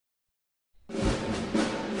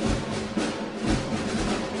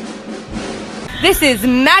This is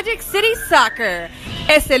Magic City Soccer.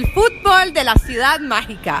 Es el fútbol de la ciudad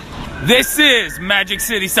mágica. This is Magic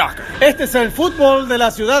City Soccer. Este es el fútbol de la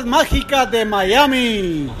ciudad mágica de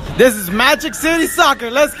Miami. This is Magic City Soccer.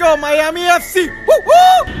 Let's go, Miami FC.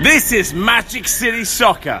 Woo-hoo! This is Magic City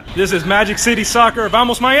Soccer. This is Magic City Soccer.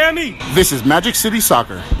 Vamos, Miami. This is Magic City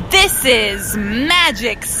Soccer. This is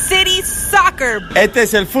Magic City Soccer. Este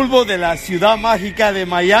es el fútbol de la ciudad mágica de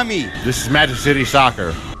Miami. This is Magic City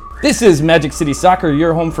Soccer. This is Magic City Soccer,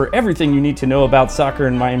 your home for everything you need to know about soccer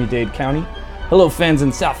in Miami-Dade County. Hello fans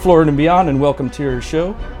in South Florida and beyond, and welcome to your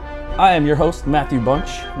show. I am your host, Matthew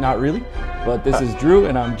Bunch. Not really, but this is Drew,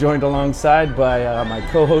 and I'm joined alongside by my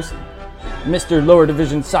co-host, Mr. Lower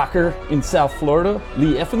Division Soccer in South Florida,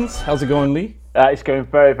 Lee Effens. How's it going, Lee? It's going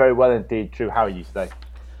very, very well indeed, Drew. How are you today?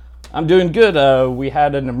 I'm doing good. We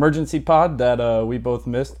had an emergency pod that we both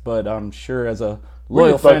missed, but I'm sure as a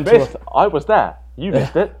loyal fan I was there. You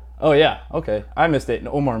missed it. Oh yeah, okay. I missed it and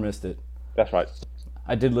Omar missed it. That's right.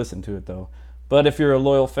 I did listen to it though. But if you're a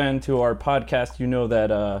loyal fan to our podcast, you know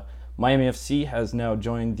that Miami FC has now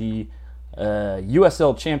joined the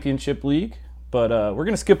USL Championship League. But we're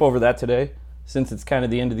going to skip over that today since it's kind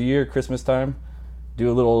of the end of the year, Christmas time.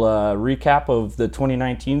 Do a little recap of the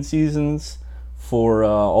 2019 seasons for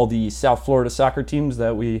all the South Florida soccer teams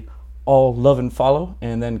that we all love and follow,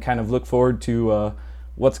 and then kind of look forward to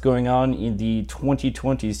what's going on in the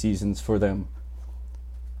 2020 seasons for them.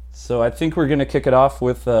 So I think we're going to kick it off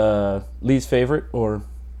with Lee's favorite, or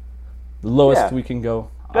the lowest we can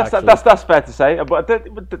go. That's fair to say, but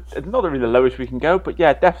not really the lowest we can go, but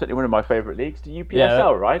yeah, definitely one of my favorite leagues, the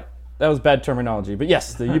UPSL, right? That was bad terminology, but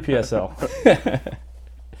yes, the UPSL.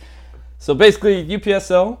 So basically,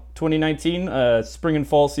 UPSL 2019, spring and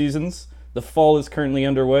fall seasons. The fall is currently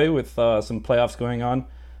underway with some playoffs going on.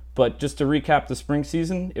 But just to recap the spring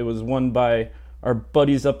season, it was won by our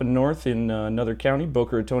buddies up in north in another county,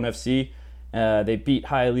 Boca Raton FC. They beat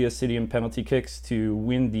Hialeah City in penalty kicks to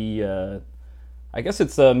win the, I guess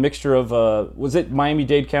it's a mixture of, was it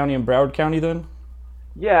Miami-Dade County and Broward County then?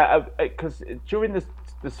 Yeah, because during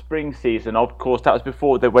the spring season, of course, that was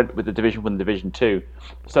before they went with the Division 1 and Division 2.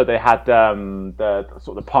 So they had the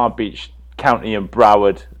sort of the Palm Beach County and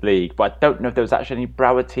Broward League, but I don't know if there was actually any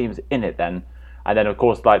Broward teams in it then. And then, of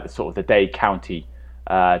course, like the sort of the Dade County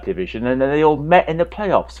division, and then they all met in the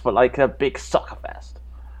playoffs for like a big soccer fest.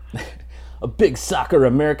 A big soccer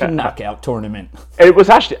American knockout tournament. It was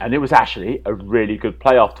actually a really good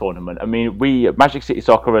playoff tournament. I mean, we, Magic City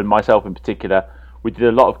Soccer and myself in particular, we did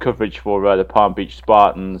a lot of coverage for the Palm Beach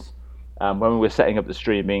Spartans. When we were setting up the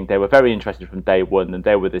streaming, they were very interested from day one, and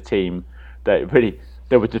they were the team that really,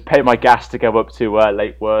 they would just pay my gas to go up to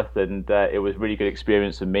Lake Worth, and it was a really good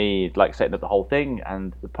experience for me, like setting up the whole thing.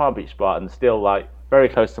 And the Palm Beach Spartans still like very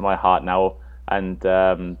close to my heart now, and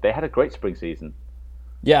they had a great spring season.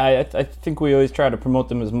 Yeah, I think we always try to promote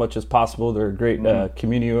them as much as possible. They're a great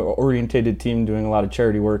community-oriented team doing a lot of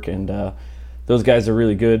charity work, and those guys are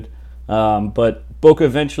really good. But Boca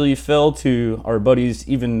eventually fell to our buddies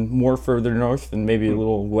even more further north and maybe a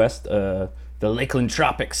little west, the Lakeland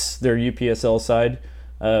Tropics, their UPSL side,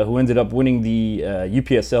 who ended up winning the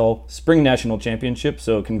UPSL Spring National Championship,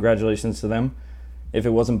 so congratulations to them. If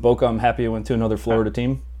it wasn't Boca, I'm happy it went to another Florida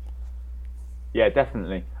team. Yeah,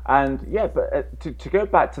 definitely. And yeah, but to go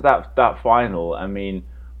back to that final, I mean,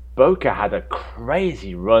 Boca had a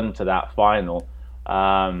crazy run to that final.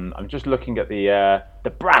 I'm just looking at the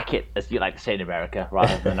bracket, as you like to say in America,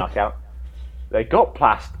 rather than the knockout. They got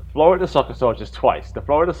past Florida Soccer Soldiers twice. The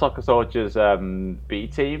Florida Soccer Soldiers B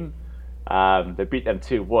team, they beat them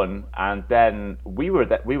 2-1, and then we were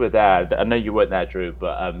there. I know you weren't there, Drew,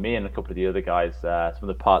 but me and a couple of the other guys, some of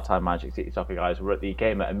the part-time Magic City Soccer guys, were at the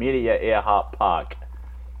game at Amelia Earhart Park,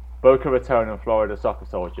 Boca Raton and Florida Soccer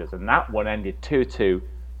Soldiers, and that one ended 2-2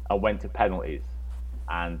 and went to penalties,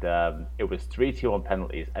 and it was 3-2 on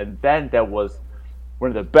penalties. And then there was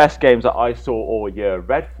one of the best games that I saw all year: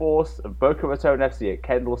 Red Force and Boca Raton FC at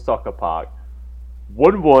Kendall Soccer Park,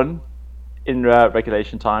 1-1 in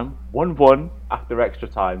regulation time, 1-1 after extra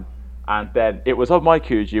time, and then it was on my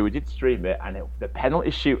Cuju. We did stream it, and the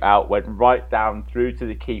penalty shootout went right down through to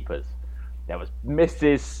the keepers. There was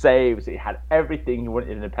misses, saves. It had everything you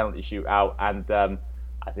wanted in a penalty shootout, and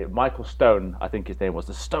I think Michael Stone, I think his name was,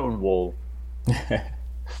 the Stonewall,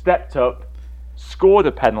 stepped up, scored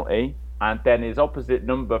a penalty, and then his opposite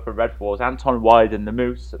number for Red Force, Anton Wyden and the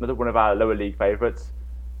Moose, another one of our lower league favourites,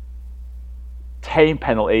 tame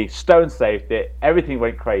penalty, Stone saved it, everything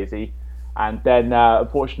went crazy, and then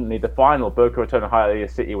unfortunately the final, Boca Raton and Hialeah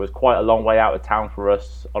City, was quite a long way out of town for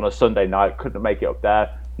us on a Sunday night, couldn't make it up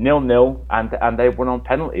there, 0-0, and they won on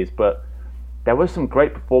penalties. But there were some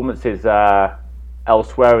great performances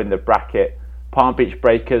elsewhere in the bracket. Palm Beach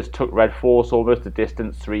Breakers took Red Force almost a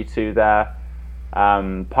distance, 3-2 there.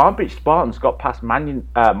 Palm Beach Spartans got past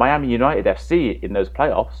Miami United FC in those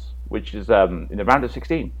playoffs, which is in the round of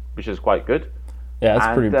 16, which is quite good. Yeah,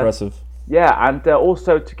 that's pretty impressive. Yeah, and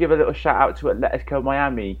also to give a little shout out to Atletico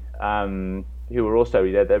Miami, who are also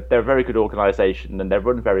they're a very good organisation and they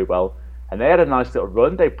run very well. And they had a nice little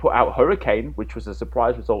run. They put out Hurricane, which was a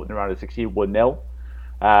surprise result in the round of 16, 1-0.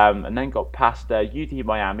 And then got past UD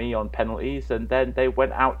Miami on penalties, and then they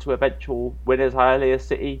went out to eventual winners Hialeah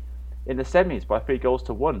City in the semis by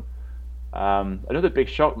 3-1. Another big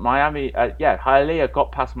shock, Hialeah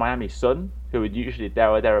got past Miami Sun, who are usually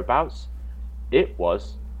there or thereabouts. It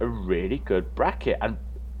was a really good bracket, and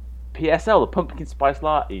PSL, the Pumpkin Spice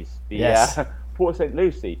Lattes, Port St.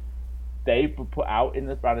 Lucie, they were put out in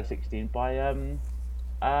the round of 16 by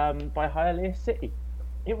Hialeah City.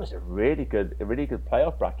 It was a really good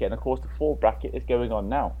playoff bracket, and of course the fall bracket is going on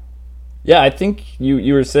now. Yeah, I think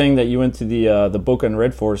you were saying that you went to the Boca and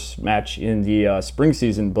Red Force match in the spring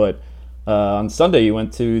season, but on Sunday you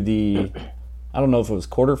went to the, I don't know if it was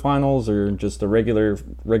quarterfinals or just a regular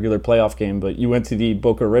playoff game, but you went to the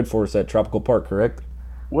Boca Red Force at Tropical Park, correct?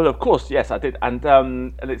 Well, of course, yes, I did,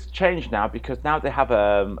 and it's changed now because now they have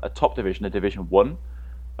a top division, a Division 1,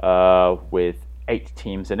 with 8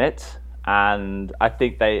 teams in it. And I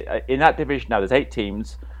think they in that division now there's 8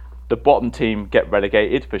 teams. The bottom team get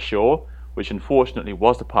relegated for sure, which unfortunately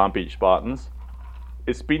was the Palm Beach Spartans.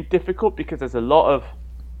 It's been difficult because there's a lot of,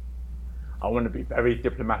 I want to be very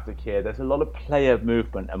diplomatic here, there's a lot of player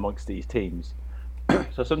movement amongst these teams.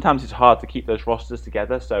 So sometimes it's hard to keep those rosters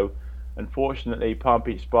together. So unfortunately Palm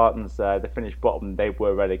Beach Spartans, they finished bottom, they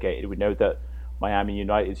were relegated. We know that Miami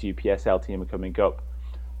United's UPSL team are coming up.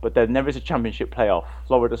 But then there is a championship playoff.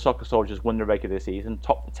 Florida Soccer Soldiers won the regular season,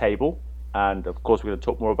 topped the table. And of course, we're going to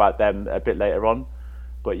talk more about them a bit later on.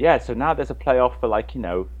 But yeah, so now there's a playoff for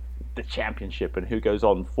the championship and who goes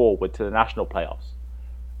on forward to the national playoffs,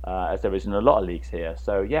 as there is in a lot of leagues here.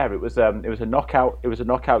 So yeah, it was a knockout. It was a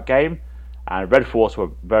knockout game, and Red Force were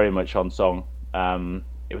very much on song.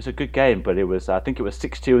 It was a good game, but I think it was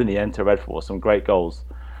 6-2 in the end to Red Force. Some great goals.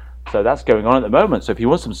 So that's going on at the moment. So if you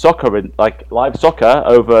want some soccer, live soccer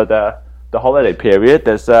over the holiday period,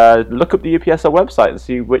 there's look up the UPSL website and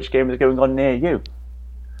see which game is going on near you.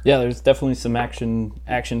 Yeah, there's definitely some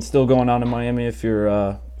action still going on in Miami if you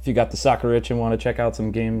got the soccer itch and want to check out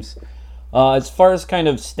some games. As far as kind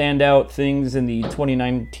of standout things in the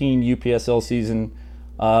 2019 UPSL season,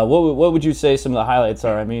 what would you say some of the highlights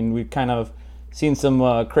are? I mean, we've kind of seen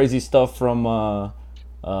some crazy stuff from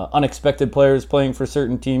unexpected players playing for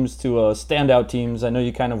certain teams to standout teams. I know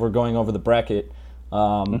you kind of were going over the bracket.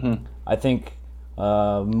 I think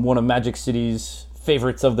one of Magic City's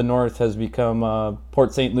favorites of the North has become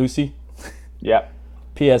Port St. Lucie. Yeah.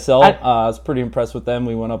 PSL. I was pretty impressed with them.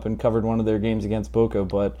 We went up and covered one of their games against Boca,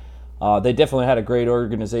 but they definitely had a great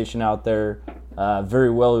organization out there.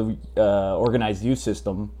 Very well organized youth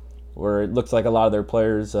system where it looks like a lot of their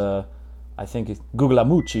players, I think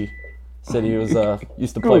Guglielmucci said he was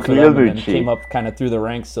used to play for them and came up kind of through the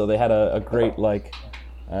ranks, so they had a great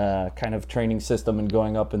kind of training system and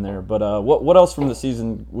going up in there. But what else from the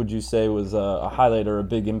season would you say was a highlight or a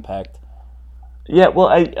big impact? Yeah, well,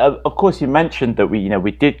 of course you mentioned that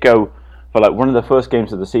we did go for one of the first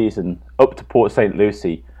games of the season up to Port St.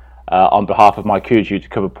 Lucie on behalf of Mike Cuju to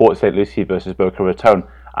cover Port St. Lucie versus Boca Raton,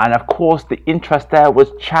 and of course the interest there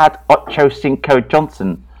was Chad Ocho Cinco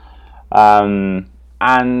Johnson, and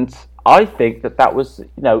I think that was,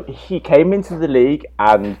 he came into the league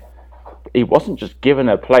and he wasn't just given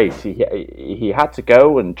a place. He had to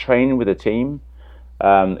go and train with a team,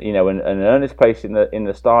 and earn his place in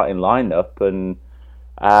the starting lineup. And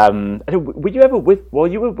were you ever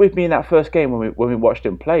you were with me in that first game when we watched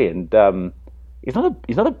him play, and he's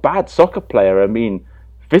not a bad soccer player. I mean,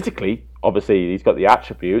 physically, obviously, he's got the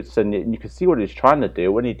attributes, and you can see what he's trying to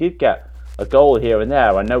do. When he did get a goal here and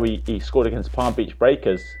there, I know he scored against Palm Beach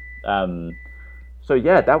Breakers. So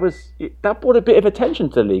yeah, that brought a bit of attention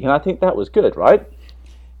to the league, and I think that was good, right?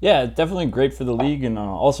 Yeah, definitely great for the league and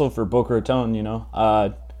also for Boca Raton.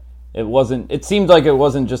 It seemed like it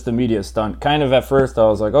wasn't just a media stunt. Kind of at first, I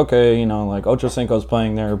was like, okay, Ocho Cinco's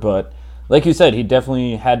playing there, but like you said, he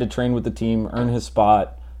definitely had to train with the team, earn his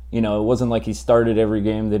spot. It wasn't like he started every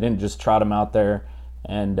game. They didn't just trot him out there.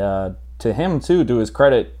 And to him too, to his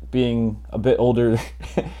credit, being a bit older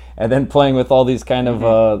and then playing with all these kind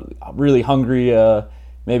of really hungry,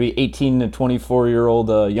 maybe 18 to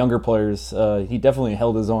 24-year-old younger players, he definitely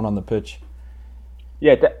held his own on the pitch.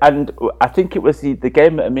 Yeah, and I think it was the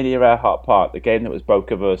game at Amelia Earhart Park, the game that was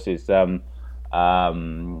Boca versus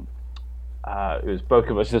it was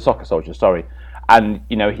Boca versus the Soccer Soldiers, sorry. And,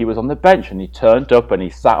 you know, he was on the bench and he turned up and he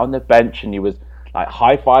sat on the bench and he was like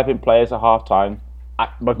high-fiving players at half-time.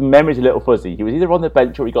 My memory's a little fuzzy. He was either on the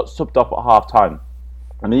bench or he got subbed off at half-time.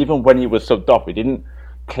 And even when he was subbed off, he didn't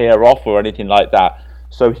clear off or anything like that.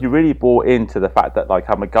 So he really bought into the fact that, like,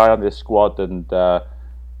 I'm a guy on this squad and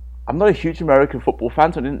I'm not a huge American football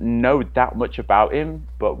fan, so I didn't know that much about him.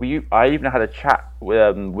 But I even had a chat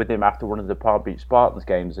with him after one of the Palm Beach Spartans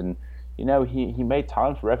games, and, you know, he made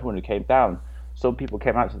time for everyone who came down. Some people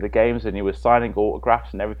came out to the games and he was signing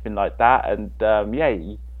autographs and everything like that. And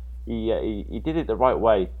he did it the right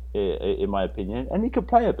way, in my opinion. And he could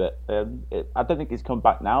play a bit. I don't think he's come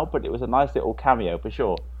back now, but it was a nice little cameo for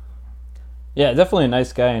sure. Yeah, definitely a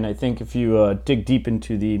nice guy. And I think if you dig deep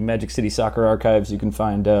into the Magic City Soccer archives, you can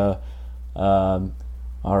find our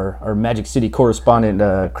Magic City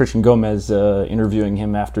correspondent, Christian Gomez, interviewing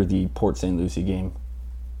him after the Port St. Lucie game.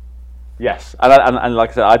 Yes, and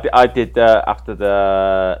like I said, I did after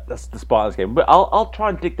the Spartans game, but I'll try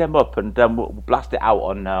and dig them up and we'll blast it out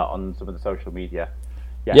on some of the social media.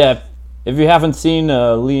 Yes. Yeah, if you haven't seen,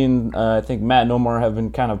 Lee and I think Matt and Omar have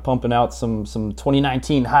been kind of pumping out some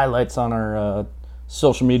 2019 highlights on our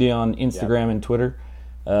social media on Instagram and Twitter.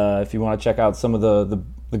 If you want to check out some of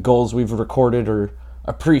the goals we've recorded or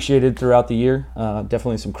appreciated throughout the year,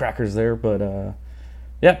 definitely some crackers there. But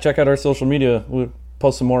yeah, check out our social media. We'll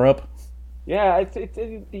post some more up. Yeah, it's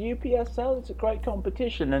the UPSL. It's a great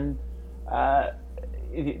competition, and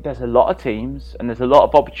there's a lot of teams, and there's a lot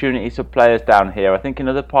of opportunities for players down here. I think in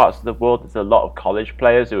other parts of the world, there's a lot of college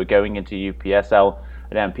players who are going into UPSL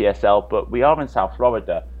and MPSL, but we are in South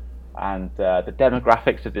Florida, and the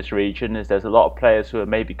demographics of this region is there's a lot of players who have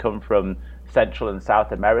maybe come from Central and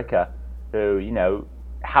South America who, you know,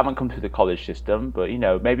 haven't come through the college system, but, you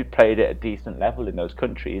know, maybe played at a decent level in those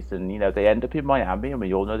countries, and, you know, they end up in Miami, and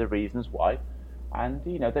we all know the reasons why, and,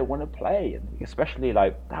 you know, they want to play, and especially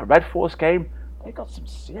like that Red Force game, they got some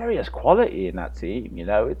serious quality in that team. You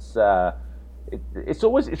know, it's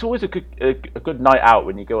always a good night out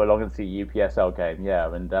when you go along and see a UPSL game.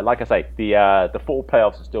 Yeah, and like I say, the fall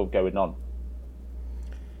playoffs are still going on.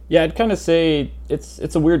 Yeah, I'd kind of say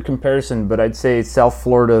it's a weird comparison, but I'd say South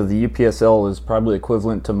Florida, the UPSL is probably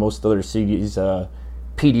equivalent to most other cities,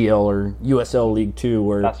 PDL or USL League 2,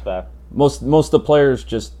 where that's fair. Most of the players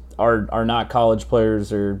just are not college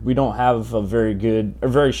players, or we don't have a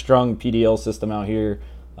very strong PDL system out here.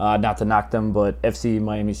 Not to knock them, but FC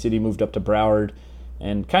Miami City moved up to Broward,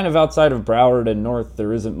 and kind of outside of Broward and North,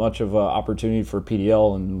 there isn't much of an opportunity for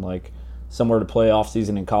PDL and like somewhere to play off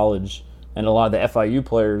season in college. And a lot of the FIU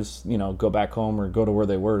players, you know, go back home or go to where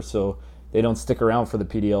they were, so they don't stick around for the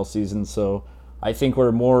PDL season. So I think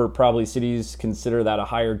where more probably cities consider that a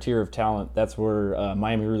higher tier of talent, that's where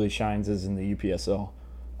Miami really shines, is in the UPSL.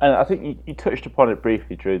 And I think you touched upon it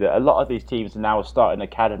briefly, Drew, that a lot of these teams are now starting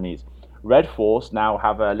academies. Red Force now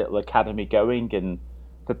have a little academy going, and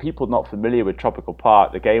for people not familiar with Tropical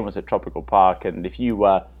Park, the game was at Tropical Park, and if you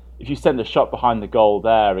send a shot behind the goal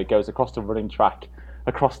there, it goes across the running track,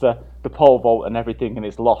 across the pole vault and everything, and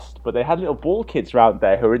it's lost. But they had little ball kids around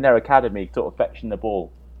there who were in their academy sort of fetching the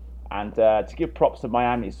ball. And to give props to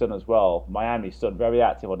Miami Sun as well. Miami Sun, very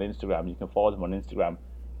active on Instagram. You can follow them on Instagram.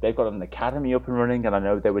 They've got an academy up and running, and I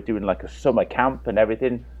know they were doing like a summer camp and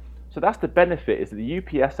everything. So that's the benefit, is that the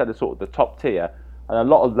UPSL is sort of the top tier, and a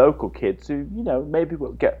lot of local kids who, you know, maybe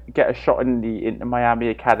won't get a shot in the Miami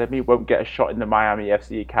Academy, won't get a shot in the Miami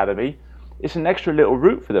FC Academy. It's an extra little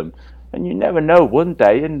route for them. And you never know, one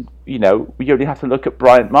day, and, you know, we only have to look at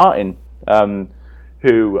Bryant Martin,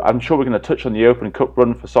 who I'm sure we're going to touch on the Open Cup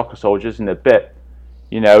run for Soccer Soldiers in a bit.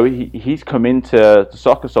 You know, he's come into the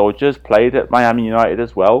Soccer Soldiers, played at Miami United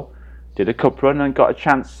as well, did a cup run and got a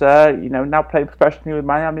chance, you know, now playing professionally with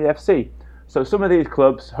Miami FC. So some of these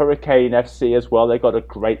clubs, Hurricane FC as well, they got a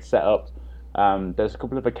great setup. There's a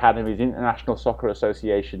couple of academies, International Soccer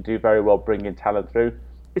Association do very well bringing talent through.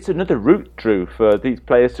 It's another route, Drew, for these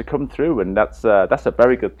players to come through, and that's a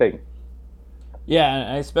very good thing. Yeah,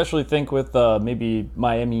 and I especially think with maybe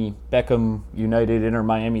Miami Beckham United, Inter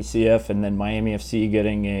Miami CF, and then Miami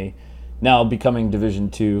FC now becoming Division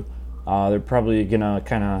II, they're probably going to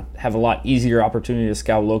kind of have a lot easier opportunity to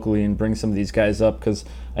scout locally and bring some of these guys up, because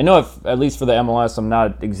I know, at least for the MLS, I'm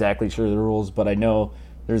not exactly sure of the rules, but I know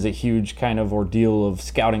there's a huge kind of ordeal of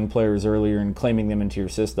scouting players earlier and claiming them into your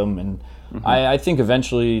system, and I think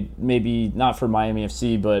eventually, maybe not for Miami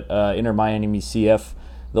FC, but Inter Miami CF,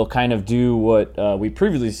 they'll kind of do what we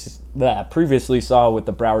previously saw with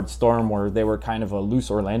the Broward Storm, where they were kind of a loose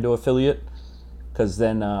Orlando affiliate, because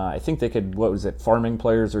then I think they could, farming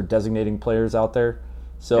players or designating players out there.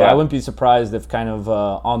 So yeah. I wouldn't be surprised if kind of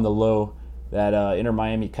on the low, that Inter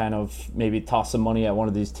Miami kind of maybe tossed some money at one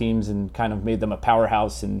of these teams and kind of made them a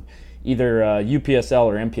powerhouse in either UPSL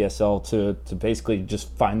or MPSL to basically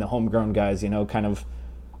just find the homegrown guys, kind of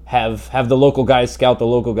have the local guys scout the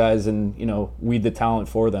local guys and, weed the talent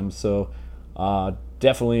for them. So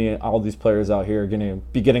definitely all these players out here are going to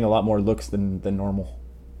be getting a lot more looks than normal.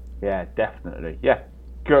 Yeah, definitely. Yeah.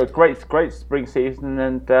 Great spring season,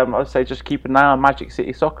 and I'd say just keep an eye on Magic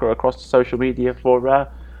City Soccer across the social media for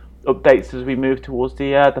updates as we move towards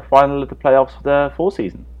the final of the playoffs for the fall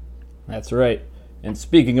season. That's right. And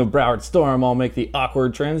speaking of Broward Storm, I'll make the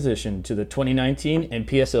awkward transition to the 2019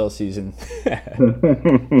 NPSL season.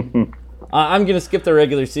 I'm going to skip the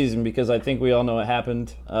regular season because I think we all know what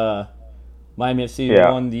happened. Miami FC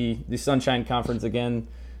won the Sunshine Conference again.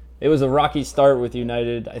 It was a rocky start with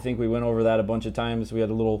United. I think we went over that a bunch of times. We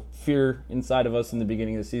had a little fear inside of us in the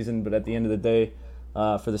beginning of the season, but at the end of the day,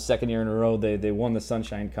 for the second year in a row, they won the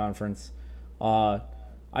Sunshine Conference. I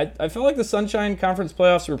felt like the Sunshine Conference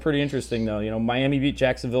playoffs were pretty interesting, though. Miami beat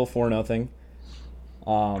Jacksonville 4-0.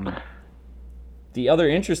 The other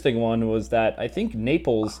interesting one was that I think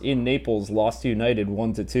Naples lost to United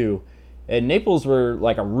 1-2. And Naples were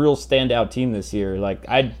like a real standout team this year. Like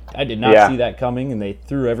I did not see that coming, and they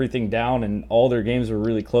threw everything down, and all their games were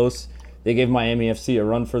really close. They gave Miami FC a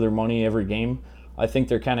run for their money every game. I think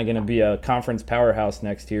they're kind of going to be a conference powerhouse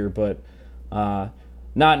next year, but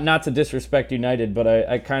not to disrespect United, but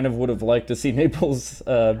I kind of would have liked to see Naples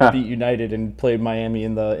beat United and play Miami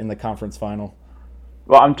in the conference final.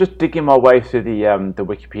 Well, I'm just digging my way through the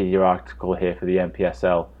Wikipedia article here for the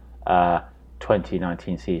NPSL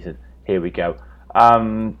 2019 season. Here we go.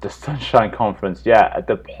 The Sunshine Conference,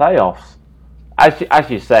 the playoffs. As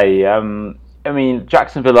you say,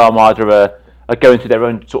 Jacksonville Armada are going through their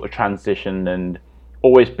own sort of transition and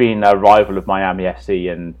always been a rival of Miami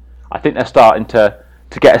FC, and I think they're starting to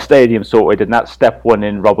get a stadium sorted, and that's step one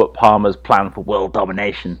in Robert Palmer's plan for world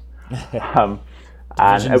domination. And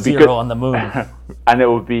it'll be zero on the moon. And it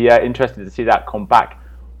will be interesting to see that come back.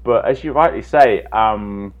 But as you rightly say,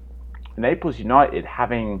 Naples United,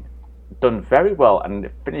 having done very well and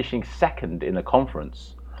finishing second in the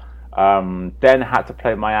conference, then had to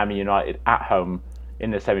play Miami United at home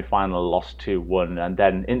in the semi-final, lost 2-1, and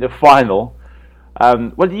then in the final,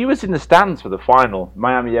 you was in the stands for the final,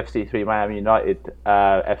 Miami FC 3, Miami United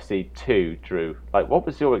FC 2, Drew. Like, what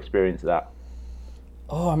was your experience of that?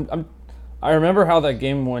 I remember how that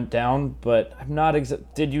game went down, but I'm not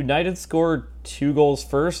did United score 2 goals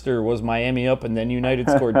first, or was Miami up and then United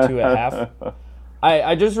scored 2 at half?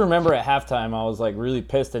 I just remember at halftime I was like really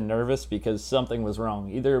pissed and nervous because something was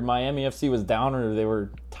wrong. Either Miami FC was down or they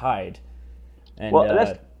were tied. And,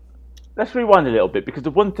 let's rewind a little bit, because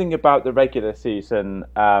the one thing about the regular season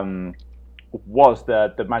was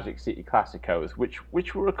the Magic City Classicos,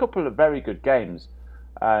 which were a couple of very good games,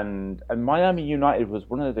 and Miami United was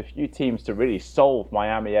one of the few teams to really solve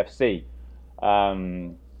Miami FC.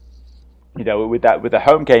 With the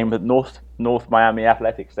home game at North Miami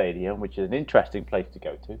Athletic Stadium, which is an interesting place to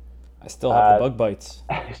go to. I still have the bug bites.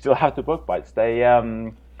 I still have the bug bites. They,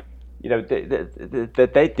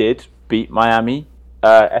 they did beat Miami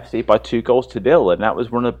FC by 2-0, and that was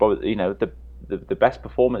one of the best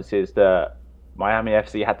performances that Miami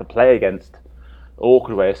FC had to play against.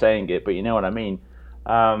 Awkward way of saying it, but you know what I mean.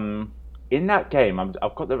 In that game,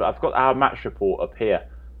 I've got our match report up here.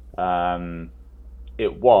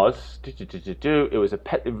 It was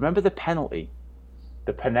remember the penalty,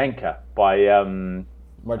 the Panenka by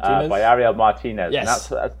Ariel Martinez.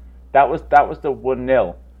 Yes. And that was the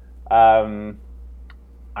 1-0.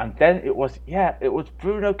 And then it was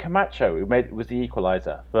Bruno Camacho who was the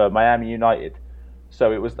equaliser for Miami United.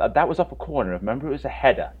 So that was off a corner. Remember, it was a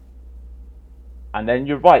header. And then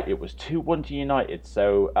you're right, it was 2-1 to United.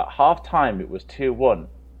 So at half time it was 2-1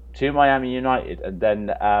 to Miami United, and then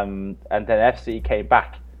FC came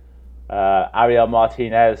back. Ariel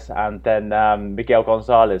Martinez and then Miguel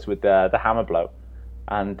Gonzalez with the hammer blow,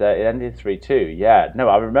 and it ended 3-2. Yeah, no,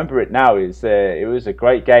 I remember it now. It was a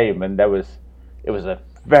great game, and it was a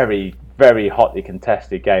very, very hotly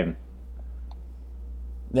contested game.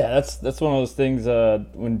 Yeah, that's one of those things.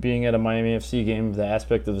 When being at a Miami FC game, the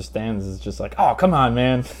aspect of the stands is just like, oh, come on,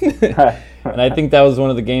 man. And I think that was one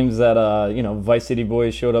of the games that Vice City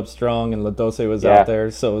Boys showed up strong, and La Dose was out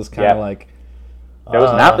there, so it was kind of like there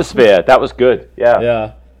was an atmosphere that was good.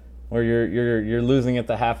 Yeah. Where you're losing at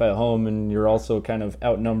the half at home, and you're also kind of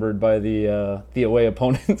outnumbered by the away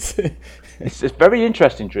opponents. It's very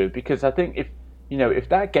interesting, Drew, because I think if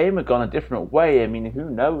that game had gone a different way, I mean, who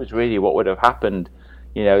knows really what would have happened.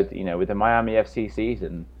 With the Miami FC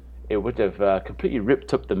season, it would have completely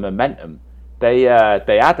ripped up the momentum. they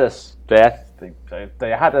had us. They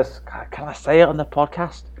had us. Can I say it on the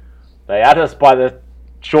podcast? They had us by the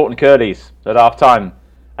short and curlies at half time,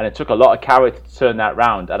 and it took a lot of character to turn that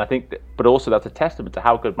round. And I think, but also that's a testament to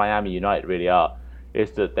how good Miami United really are.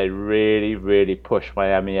 Is that they really, really pushed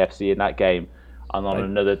Miami FC in that game, and on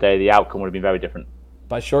another day the outcome would have been very different.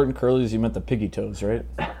 By short and curlies, you meant the piggy toes, right?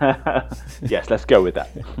 Yes, let's go with that.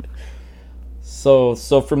 So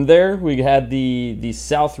from there, we had the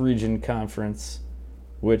South Region Conference,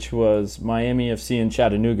 which was Miami FC and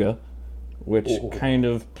Chattanooga, which kind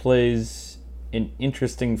of plays an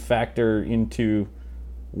interesting factor into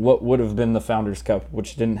what would have been the Founders Cup,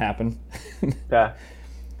 which didn't happen. Yeah.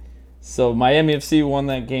 So Miami FC won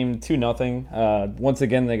that game 2-0. Once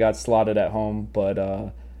again, they got slotted at home, but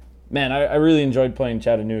man, I really enjoyed playing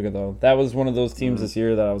Chattanooga, though. That was one of those teams this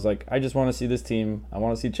year that I was like, I just want to see this team. I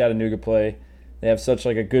want to see Chattanooga play. They have such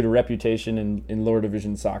like a good reputation in lower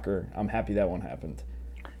division soccer. I'm happy that one happened.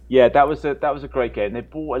 Yeah, that was a great game. They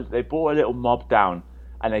brought a little mob down,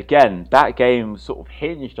 and again, that game sort of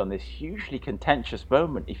hinged on this hugely contentious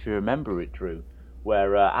moment, if you remember it, Drew,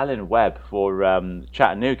 where Alan Webb for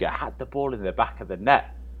Chattanooga had the ball in the back of the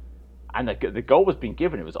net, and the goal was being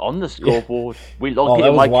given. It was on the scoreboard. Yeah. We logged it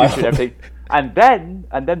in my computer and everything.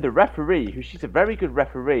 And then the referee, she's a very good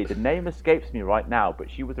referee. The name escapes me right now,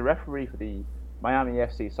 but she was a referee for the Miami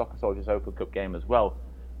FC Soccer Soldiers Open Cup game as well.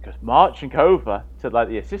 Because marching over to like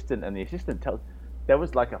the assistant, and the assistant tells there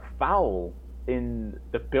was like a foul in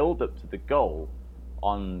the build-up to the goal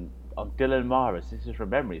on Dylan Maris. This is from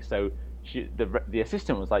memory. So the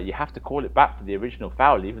assistant was like, you have to call it back for the original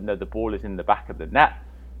foul, even though the ball is in the back of the net.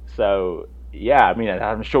 So yeah, I mean,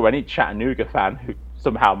 I'm sure any Chattanooga fan who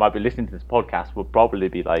somehow might be listening to this podcast will probably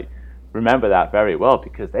be like, remember that very well,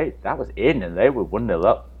 because that was in and they were 1-0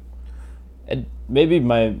 up. And maybe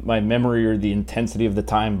my memory or the intensity of the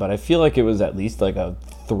time, but I feel like it was at least like a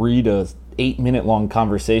 3 to 8 minute long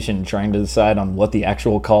conversation trying to decide on what the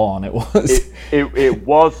actual call on it was. It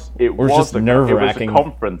was just nerve-wracking. It was a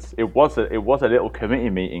conference. It was a little committee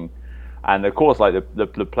meeting, and of course, like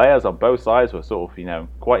the players on both sides were sort of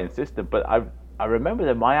quite insistent. But I remember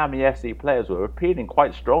the Miami FC players were appealing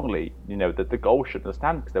quite strongly, that the goal shouldn't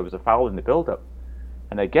stand because there was a foul in the build-up.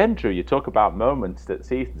 And again, Drew, you talk about moments that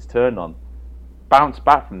seasons turn on. Bounce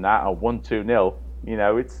back from that on 1-2-0.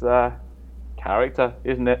 It's character,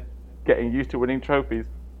 isn't it? Getting used to winning trophies.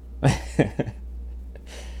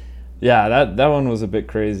 Yeah, that one was a bit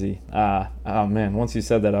crazy. Oh man, once you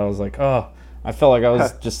said that, I was like, I felt like I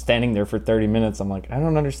was just standing there for 30 minutes. I'm like, I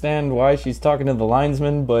don't understand why she's talking to the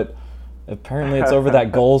linesman, but apparently it's over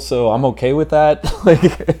that goal, so I'm okay with that.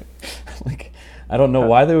 like I don't know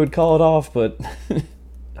why they would call it off, but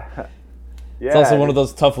it's also one of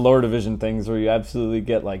those tough lower division things where you absolutely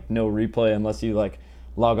get like no replay unless you like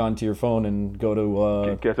log on to your phone and go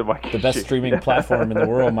to the best streaming platform in the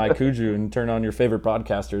world, MyKuju, and turn on your favorite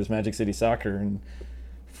broadcasters, Magic City Soccer, and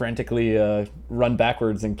frantically run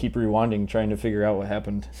backwards and keep rewinding trying to figure out what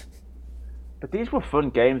happened. But these were fun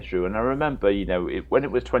games, Drew, and I remember, when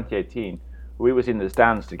it was 2018, we was in the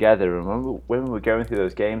stands together, and when we were going through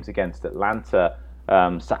those games against Atlanta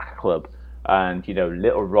Soccer Club and,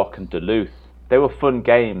 Little Rock and Duluth, they were fun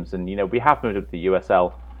games, and, we have moved up to the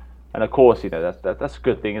USL. And of course, that's a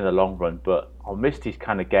good thing in the long run. But I'll miss these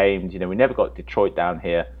kind of games. We never got Detroit down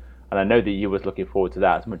here, and I know that you was looking forward to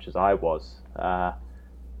that as much as I was.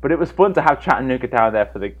 But it was fun to have Chattanooga down there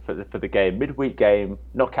for the game, midweek game,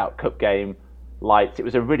 knockout cup game, lights. It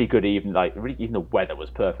was a really good evening. Even the weather was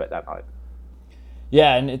perfect that night.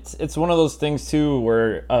 Yeah, and it's one of those things too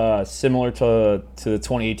where similar to the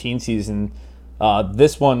 2018 season.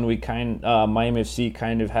 This one, Miami FC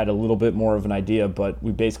kind of had a little bit more of an idea, but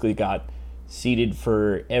we basically got seeded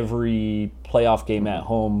for every playoff game at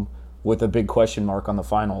home with a big question mark on the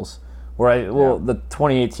finals. The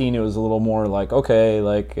 2018, it was a little more like, okay,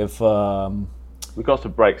 like if... we got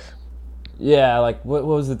some breaks. Yeah, like what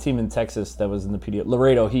was the team in Texas that was in the PDL?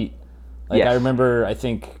 Laredo Heat. Yes. I remember, I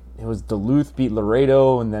think it was Duluth beat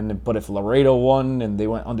Laredo, but if Laredo won and they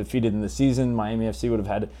went undefeated in the season, Miami FC would have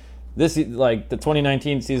had... This, like, the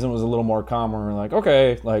 2019 season was a little more calm where we're like,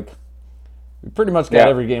 okay, like, we pretty much got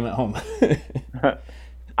every game at home.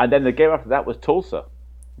 And then the game after that was Tulsa.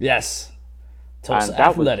 Yes. Tulsa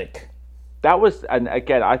Athletic. And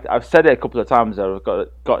again, I've said it a couple of times. I've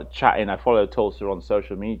got chatting. I follow Tulsa on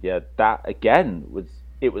social media. That, again,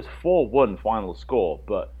 it was 4-1 final score,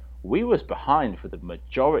 but we was behind for the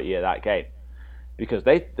majority of that game. Because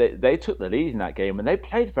they took the lead in that game and they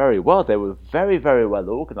played very well. They were very, very well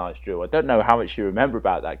organised, Drew. I don't know how much you remember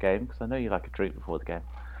about that game because I know you like a drink before the game.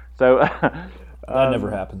 So that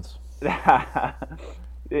never happens.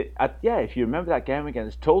 if you remember that game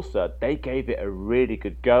against Tulsa, they gave it a really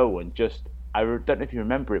good go, and I don't know if you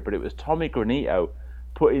remember it, but it was Tommy Granito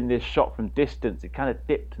putting this shot from distance. It kind of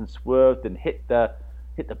dipped and swerved and hit the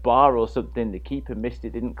bar or something. The keeper missed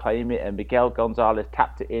it, didn't claim it, and Miguel Gonzalez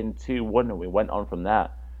tapped it in 2-1, and we went on from there.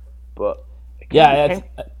 But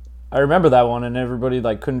I remember that one, and everybody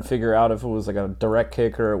like couldn't figure out if it was like a direct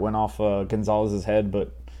kick or it went off Gonzalez's head,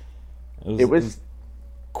 but it was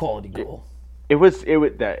quality goal. It was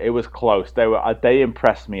close. They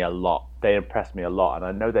impressed me a lot. And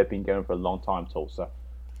I know they've been going for a long time, Tulsa.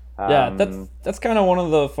 That's kind of one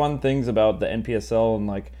of the fun things about the NPSL, and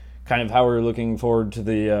like kind of how we're looking forward to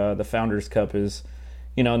the Founders Cup is,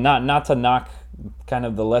 not to knock kind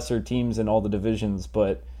of the lesser teams in all the divisions,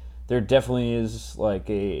 but there definitely is like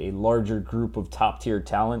a larger group of top tier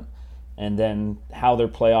talent, and then how their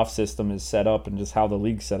playoff system is set up and just how the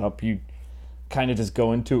league's set up, you kind of just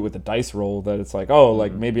go into it with a dice roll that it's like,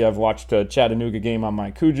 like maybe I've watched a Chattanooga game on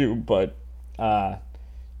my Kuju, but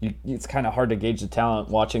it's kind of hard to gauge the talent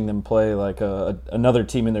watching them play like another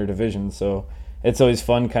team in their division. So it's always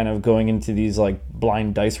fun kind of going into these like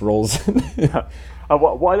blind dice rolls.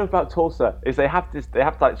 What I love about Tulsa is they have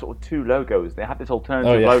like sort of two logos. They have this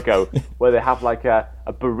alternative logo where they have like a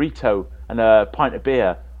burrito and a pint of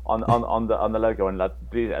beer on the logo, and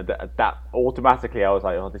that automatically I was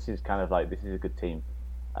like, this is a good team.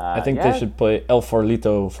 I think they should play El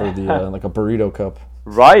Farlito for the like a burrito cup.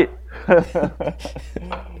 Right.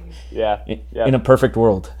 Yeah. In a perfect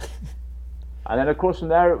world. And then of course from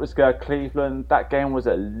there it was Cleveland. That game was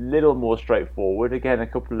a little more straightforward. Again, a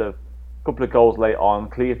couple of goals late on.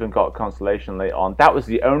 Cleveland got a consolation late on. That was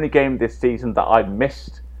the only game this season that I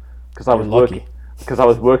missed because I was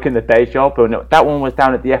working the day job. But that one was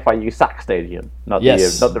down at the FIU SAC Stadium, not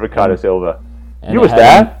the Ricardo Silva. You was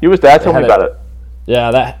there. Tell me about it.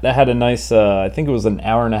 Yeah, that had a nice. I think it was an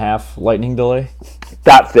hour and a half lightning delay.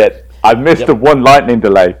 That's it. I missed the one lightning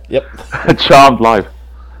delay. Yep. Charmed live.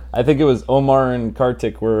 I think it was Omar and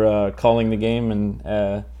Kartik were calling the game,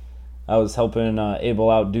 and I was helping Abel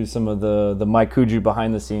out do some of the Mike Kuju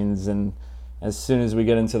behind the scenes. And as soon as we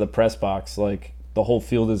get into the press box, like the whole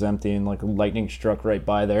field is empty, and like lightning struck right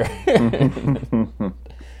by there.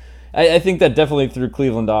 I think that definitely threw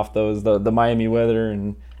Cleveland off, though, is the Miami weather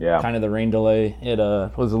and kind of the rain delay. It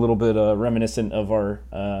was a little bit reminiscent of our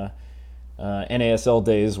NASL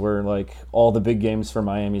days where like all the big games for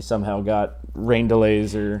Miami somehow got rain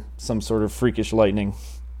delays or some sort of freakish lightning.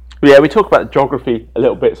 Yeah, we talk about geography a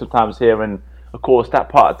little bit sometimes here, and of course that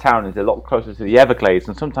part of town is a lot closer to the Everglades,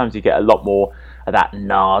 and sometimes you get a lot more of that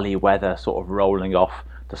gnarly weather sort of rolling off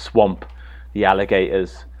the swamp, the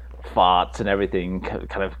alligators, farts and everything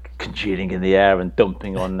kind of congealing in the air and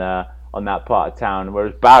dumping on that part of town.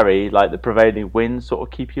 Whereas Barry, like the prevailing winds sort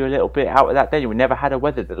of keep you a little bit out of that day. We never had a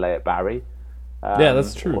weather delay at Barry. Yeah,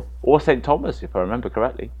 that's true. Or St. Thomas, if I remember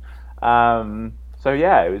correctly. So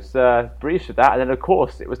yeah, it was brief with that, and then of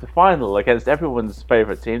course it was the final against everyone's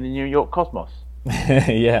favourite team, the New York Cosmos.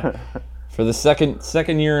 Yeah, for the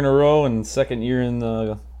second year in a row and second year in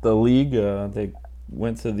the league, they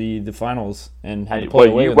went to the finals and had to play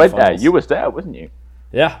away. You went there. You was there, wasn't you?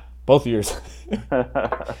 Yeah, both years.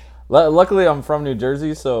 Luckily, I'm from New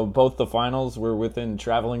Jersey, so both the finals were within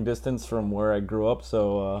traveling distance from where I grew up.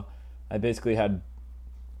 So I basically had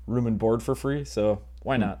room and board for free. So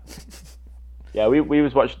why not? Yeah, we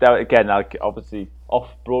was watching that again. Like obviously off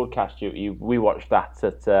broadcast duty, we watched that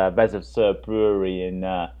at Vezev Sur Brewery in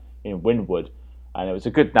Wynwood, and it was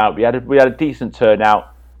a good night. We had a decent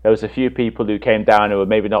turnout. There was a few people who came down who were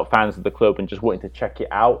maybe not fans of the club and just wanted to check it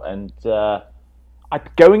out. And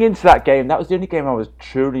going into that game, that was the only game I was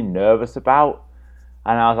truly nervous about.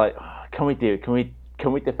 And I was like, can we do it?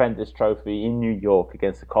 Can we defend this trophy in New York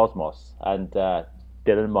against the Cosmos? And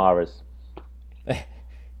Dylan Mares.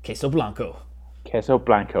 Queso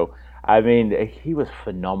Blanco. I mean, he was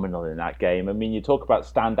phenomenal in that game. I mean, you talk about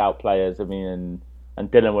standout players. I mean,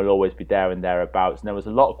 and Dylan will always be there and thereabouts. And there was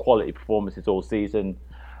a lot of quality performances all season.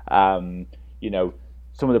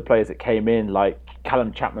 Some of the players that came in, like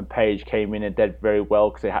Callum Chapman-Page, came in and did very well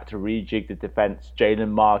because they had to rejig the defence. Jalen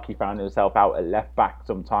Mark, he found himself out at left back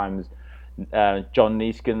sometimes. John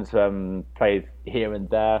Neeskens played here and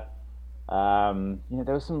there. There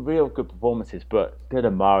were some real good performances, but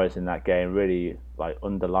Dylan Mares in that game really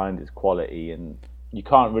underlined his quality. And you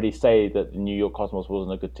can't really say that the New York Cosmos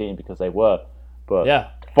wasn't a good team because they were. But yeah,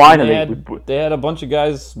 finally, they had a bunch of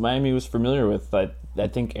guys Miami was familiar with. I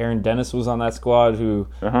think Aaron Dennis was on that squad, who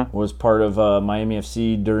was part of Miami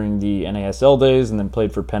FC during the NASL days and then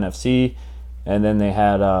played for Penn FC. And then they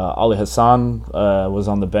had Ali Hassan was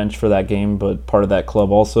on the bench for that game, but part of that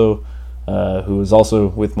club also. who was also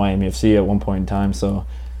with Miami FC at one point in time. So,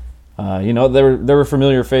 there were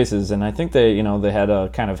familiar faces, and I think they had a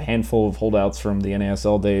kind of handful of holdouts from the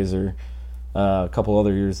NASL days or a couple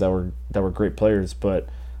other years that were great players. But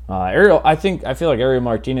Ariel, I feel like Ariel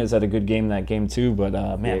Martinez had a good game that game too. But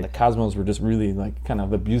the Cosmos were just really like kind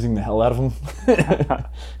of abusing the hell out of him.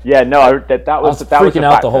 Yeah, no, that was freaking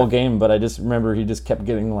out the whole game. But I just remember he just kept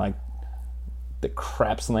getting like the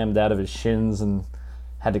crap slammed out of his shins and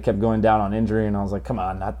had to keep going down on injury. And I was like, come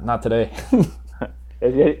on, not today.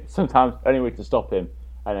 Sometimes only way to stop him.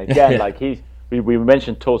 And again, like we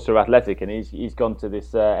mentioned Tulsa Athletic, and he's gone to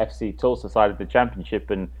this FC Tulsa side of the championship,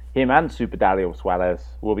 and him and Super Dario Suarez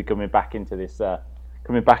will be coming back into this,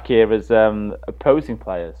 coming back here as opposing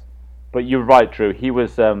players. But you're right, Drew. He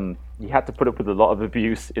had to put up with a lot of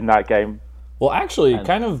abuse in that game. Well, actually,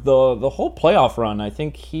 kind of the whole playoff run, I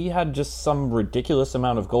think he had just some ridiculous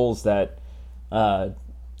amount of goals that,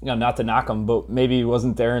 not to knock him, but maybe he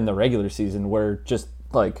wasn't there in the regular season, where just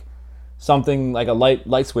like something like a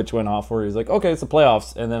light switch went off where he's like, okay, it's the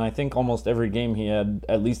playoffs. And then I think almost every game he had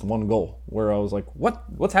at least one goal where I was like,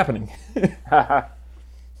 what's happening?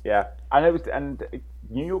 Yeah. And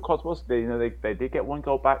New York Cosmos, they did get one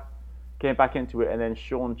goal back, came back into it, and then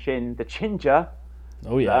Sean Chin, the Chinger,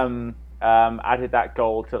 added that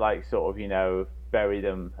goal to like sort of, bury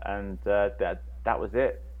them. And that was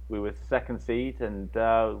it. We were second seed, and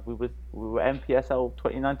we were NPSL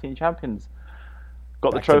 2019 champions.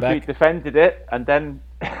 Got back the trophy, defended it, and then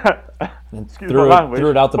threw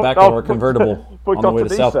it out the back of our convertible on the way to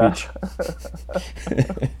South Beach.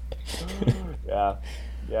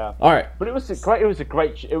 Yeah. All right, but it was a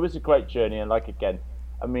great journey, and like again,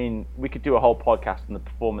 I mean, we could do a whole podcast on the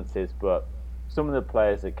performances, but some of the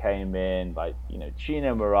players that came in, like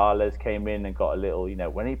Chino Morales came in and got a little,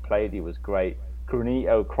 when he played, he was great.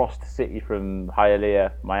 Granito crossed the city from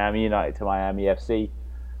Hialeah, Miami United to Miami FC.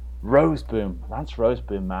 Lance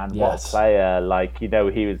Roseboom, man, what a player! Like he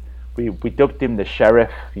was. We dubbed him the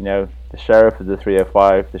sheriff. The sheriff of the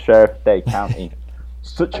 305, the sheriff of Dade County.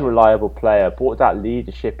 Such a reliable player. Brought that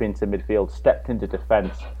leadership into midfield. Stepped into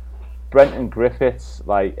defence. Brenton Griffiths, it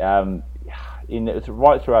was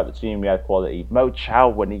right throughout the team. We had quality. Mo Chow,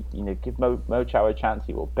 when he give Mo Chow a chance,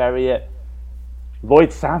 he will bury it.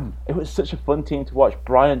 Lloyd Sam, it was such a fun team to watch.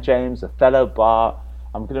 Brian James, Othello Bart.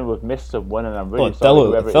 I'm going to have missed someone, and I'm really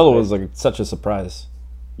sorry. Othello was like such a surprise.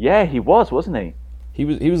 Yeah, he was, wasn't he?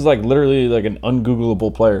 He was like literally like an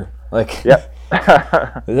ungoogleable player. Like, yep.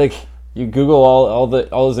 Like you Google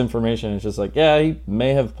all his information, it's just like, yeah, he may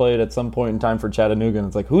have played at some point in time for Chattanooga, and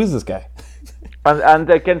it's like, who is this guy? and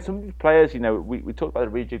again, some of these players, we talked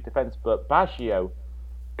about the rejig defense, but Baggio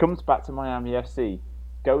comes back to Miami FC,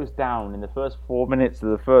 goes down in the first 4 minutes of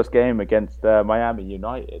the first game against Miami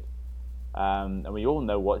United. And we all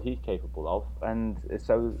know what he's capable of, and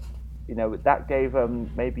so that gave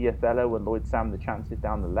maybe Othello and Lloyd Sam the chances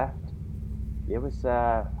down the left. It was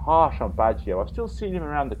harsh on Baggio. I've still seen him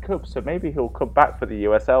around the Cup, so maybe he'll come back for the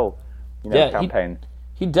USL campaign.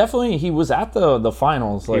 He was at the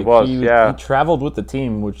finals. Like he traveled with the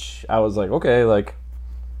team, which I was like, okay, like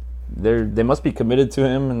they must be committed to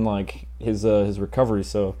him and like his recovery.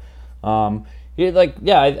 So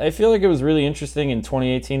I feel like it was really interesting in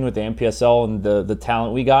 2018 with the NPSL and the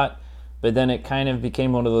talent we got, but then it kind of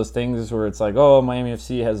became one of those things where it's like, oh, Miami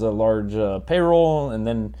FC has a large payroll, and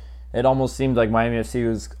then it almost seemed like Miami FC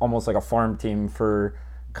was almost like a farm team for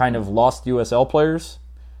kind of lost USL players,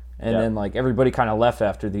 and then like everybody kind of left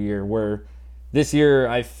after the year, where this year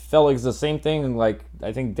I felt like it's the same thing, and like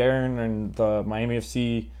I think Darren and the Miami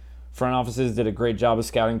FC front offices did a great job of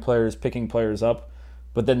scouting players, picking players up.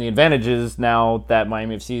 But then the advantage is now that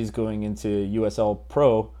Miami FC is going into USL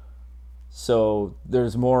Pro, so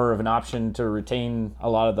there's more of an option to retain a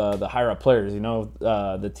lot of the higher up players.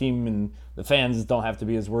 The team and the fans don't have to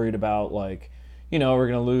be as worried about like, we're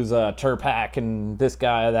going to lose Turpak and this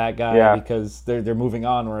guy, that guy, because they're moving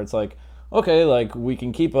on. Where it's like, okay, like we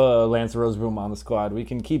can keep Lance Roseboom on the squad. We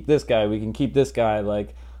can keep this guy. We can keep this guy.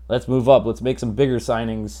 Like, let's move up. Let's make some bigger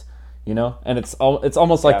signings. And it's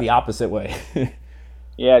almost like the opposite way.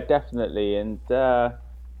 Yeah, definitely, and I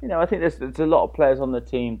think there's a lot of players on the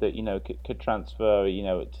team that could transfer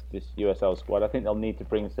to this USL squad. I think they'll need to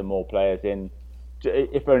bring some more players in,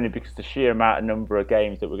 if only because the sheer number of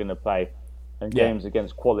games that we're going to play, and games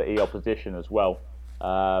against quality opposition as well.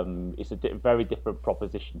 It's a very different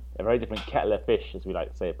proposition, a very different kettle of fish, as we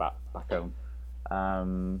like to say back home.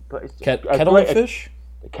 But it's kettle of fish.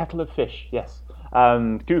 Kettle of fish, yes.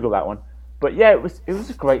 Google that one. But yeah, it was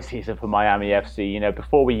a great season for Miami FC.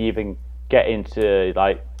 Before we even get into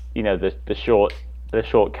the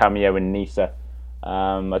short cameo in Nisa,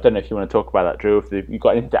 I don't know if you want to talk about that, Drew. If you've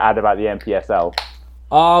got anything to add about the NPSL.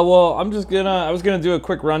 Well, I was gonna do a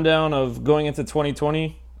quick rundown of going into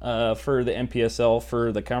 2020 for the NPSL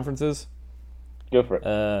for the conferences. Go for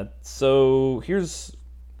it. So here's,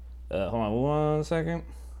 hold on 1 second.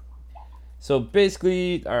 So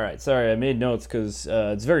basically, all right, sorry, I made notes because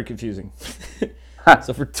it's very confusing.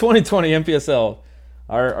 So for 2020 NPSL,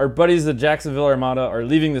 our buddies the Jacksonville Armada are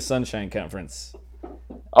leaving the Sunshine Conference.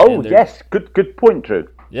 Oh yes, good point, Drew.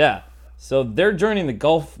 Yeah, so they're joining the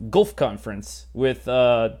Gulf Conference with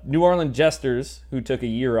New Orleans Jesters, who took a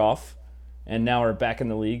year off and now are back in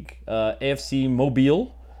the league. AFC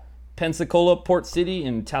Mobile, Pensacola, Port City,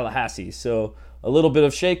 and Tallahassee. So a little bit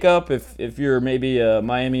of shakeup if you're maybe a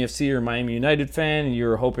Miami FC or Miami United fan and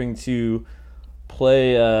you're hoping to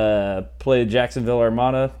play Jacksonville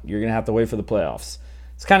Armada, you're gonna have to wait for the playoffs.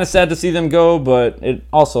 It's kind of sad to see them go, but it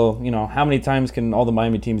also, how many times can all the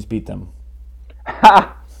Miami teams beat them?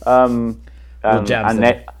 And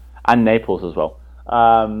Naples as well.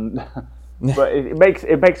 But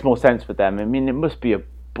it makes more sense for them. I mean, it must be a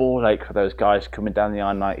ball ache for those guys coming down the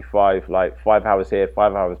I-95, like 5 hours here,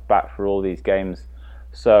 5 hours back for all these games.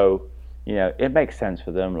 So, it makes sense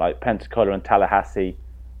for them. Like Pensacola and Tallahassee.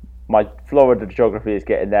 My Florida geography is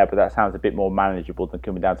getting there, but that sounds a bit more manageable than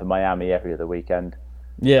coming down to Miami every other weekend.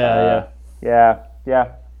 Yeah.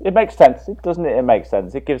 It makes sense, doesn't it? It makes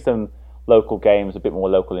sense. It gives them local games, a bit more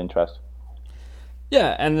local interest.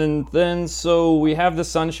 Yeah, and then so we have the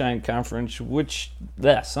Sunshine Conference,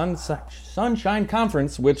 Sunshine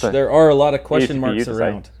Conference, which there are a lot of question marks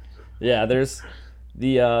around. Yeah, there's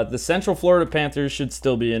the Central Florida Panthers should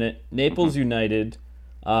still be in it. Naples United,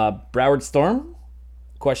 Broward Storm,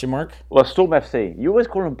 question mark. Well, Storm FC. You always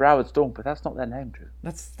call them Broward Storm, but that's not their name, Drew.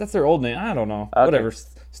 That's their old name. I don't know. Okay. Whatever.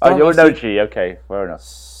 You're an OG. Okay, fair enough.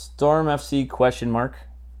 Storm FC question mark.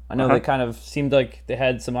 I know they kind of seemed like they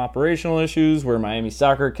had some operational issues where Miami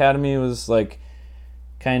Soccer Academy was like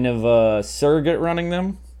kind of a surrogate running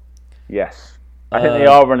them. Yes, I think they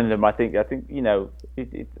are running them. I think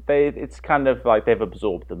it's kind of like they've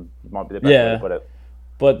absorbed them. Might be the best way to put it.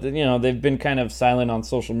 But they've been kind of silent on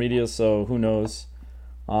social media, so who knows?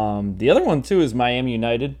 The other one too is Miami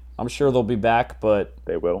United. I'm sure they'll be back, but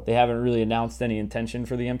they will. They haven't really announced any intention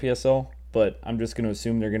for the NPSL, but I'm just going to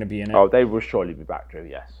assume they're going to be in it. Oh, they will surely be back, Drew.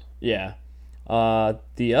 Yes. Yeah.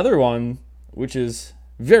 The other one, which is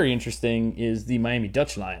very interesting, is the Miami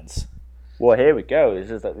Dutch Lions. Well, here we go. It's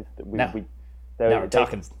just that now we're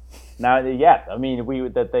talking. Now, yeah. I mean,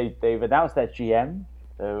 they've announced their GM.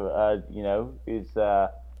 So,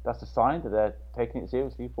 that's a sign that they're taking it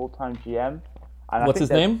seriously. Full-time GM. And what's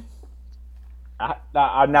his name?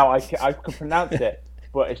 Now I can pronounce it,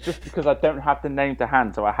 but it's just because I don't have the name to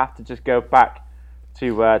hand, so I have to just go back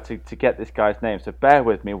to get this guy's name. So bear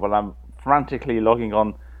with me while I'm frantically logging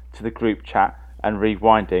on to the group chat and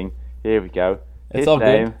rewinding. Here we go. It's all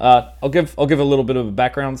good. I'll give a little bit of a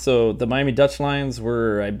background. So the Miami Dutch Lions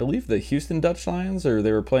were, I believe, the Houston Dutch Lions, or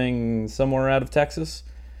they were playing somewhere out of Texas.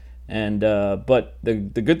 And but the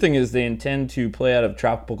good thing is they intend to play out of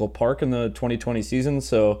Tropical Park in the 2020 season.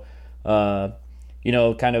 So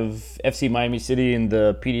kind of FC Miami City and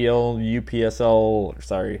the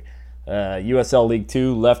USL League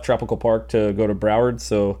 2 left Tropical Park to go to Broward.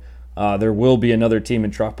 So there will be another team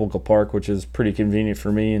in Tropical Park, which is pretty convenient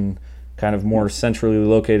for me and kind of more centrally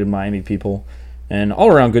located Miami people. And all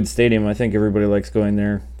around good stadium. I think everybody likes going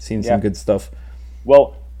there, seeing some good stuff.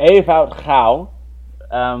 Well, Ewout Gauw,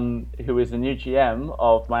 who is the new GM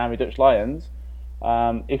of Miami Dutch Lions,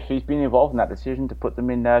 if he's been involved in that decision to put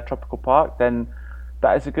them in Tropical Park, then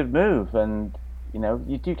that is a good move. And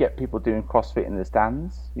you do get people doing CrossFit in the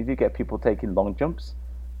stands. You do get people taking long jumps.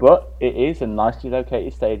 But it is a nicely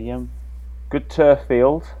located stadium, good turf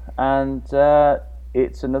field, and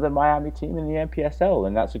it's another Miami team in the NPSL,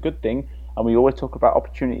 and that's a good thing. And we always talk about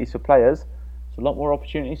opportunities for players. There's a lot more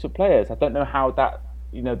opportunities for players. I don't know how that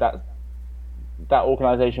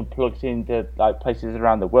organisation plugs into like places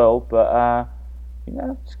around the world, but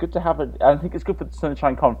it's good to have it. I think it's good for the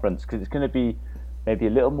Sunshine Conference because it's going to be maybe a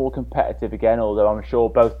little more competitive again. Although I'm sure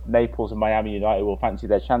both Naples and Miami United will fancy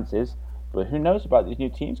their chances. But who knows about these new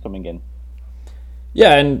teams coming in?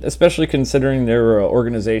 Yeah, and especially considering their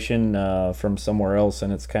organization from somewhere else,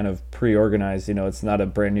 and it's kind of pre-organized. It's not a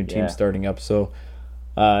brand new team starting up, so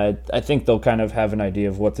I think they'll kind of have an idea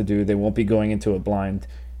of what to do. They won't be going into it blind.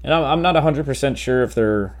 And I'm not 100% sure if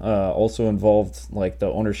they're also involved, like the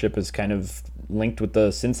ownership is kind of linked with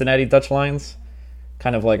the Cincinnati Dutch Lions.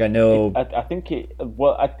 Kind of like I know... I think it...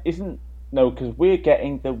 Well, isn't... No, because we're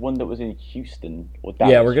getting the one that was in Houston or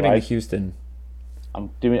Dallas, yeah, we're getting right? the Houston. I'm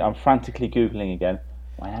frantically Googling again.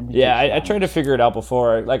 Miami. Yeah, I tried to figure it out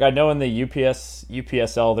before. Like, I know in the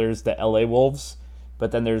UPSL, there's the LA Wolves,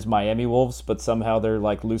 but then there's Miami Wolves, but somehow they're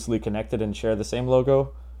like loosely connected and share the same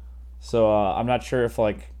logo. So I'm not sure if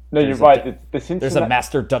like No, you're right. there's a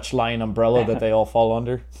Master Dutch Lion umbrella that they all fall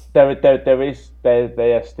under.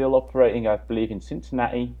 They are still operating, I believe, in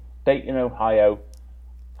Cincinnati, Dayton, Ohio,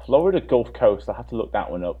 Florida Gulf Coast. I have to look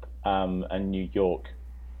that one up, and New York.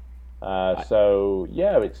 So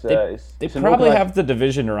yeah, They probably have the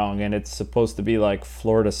division wrong, and it's supposed to be like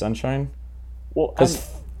Florida Sunshine. Well, because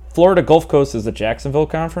Florida Gulf Coast is the Jacksonville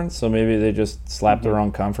Conference, so maybe they just slapped the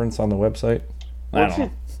wrong conference on the website. I don't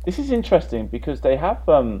know. This is interesting because they have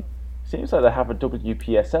seems like they have a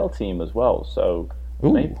WPSL team as well. So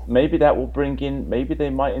maybe that will bring in. Maybe they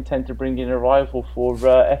might intend to bring in a rival for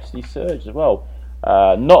FC Surge as well.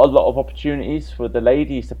 Not a lot of opportunities for the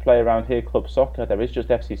ladies to play around here, club soccer. There is just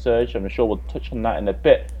FC Surge. I'm sure we'll touch on that in a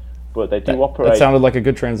bit. But they do operate. That sounded like a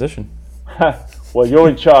good transition. Well, you're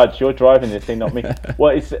in charge. You're driving this thing, not me.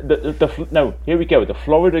 Well, it's no. Here we go. The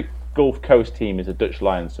Florida Gulf Coast team is a Dutch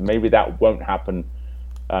Lions, so maybe that won't happen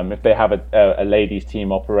if they have a ladies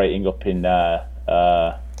team operating up in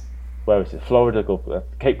where is it? Florida Gulf,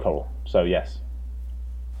 Cape Coral. So yes.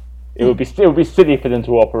 It would be silly for them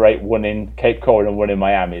to operate one in Cape Coral and one in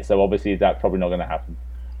Miami. So obviously that's probably not going to happen.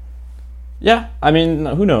 Yeah, I mean,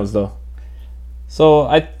 who knows though. So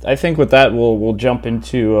I think with that we'll jump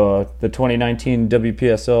into the 2019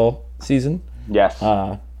 WPSL season. Yes.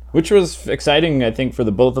 Which was exciting, I think, for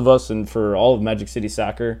the both of us and for all of Magic City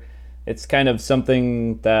Soccer. It's kind of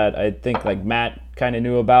something that I think like Matt kind of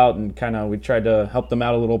knew about, and kind of we tried to help them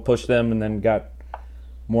out a little, push them, and then got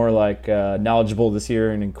more like knowledgeable this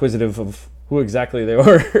year and inquisitive of who exactly they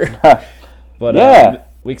were. But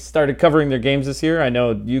we started covering their games this year. I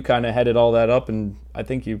know you kind of headed all that up, and I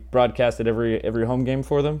think you broadcasted every home game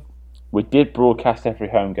for them. We did broadcast every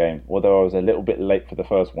home game, although I was a little bit late for the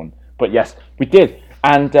first one. But yes, we did.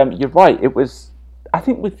 And you're right. It was, I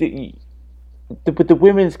think, with the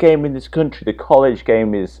women's game in this country, the college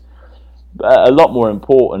game is a lot more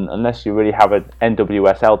important unless you really have an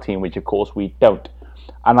NWSL team, which of course we don't.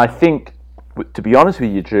 And I think, to be honest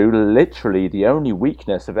with you, Drew, literally the only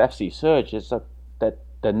weakness of FC Surge is that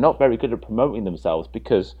they're not very good at promoting themselves,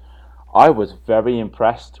 because I was very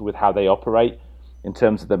impressed with how they operate in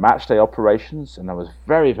terms of the match day operations, and I was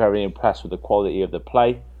very, very impressed with the quality of the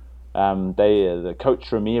play. The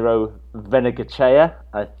coach Ramiro Venegachea,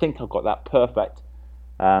 I think I've got that perfect,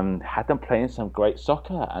 had them playing some great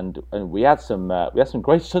soccer, and we had some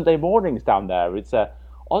great Sunday mornings down there. It's a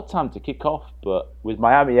odd time to kick off, but with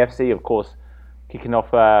Miami FC, of course, kicking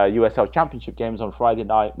off USL Championship games on Friday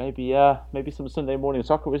night, maybe some Sunday morning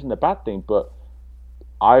soccer isn't a bad thing. But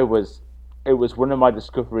it was one of my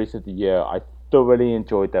discoveries of the year. I thoroughly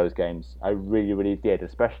enjoyed those games. I really, really did,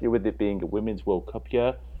 especially with it being a Women's World Cup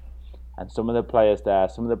year. And some of the players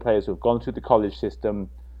who have gone through the college system,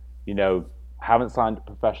 haven't signed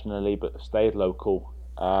professionally but have stayed local.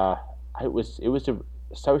 It was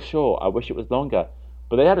so short. I wish it was longer.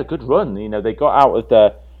 But they had a good run. They got out of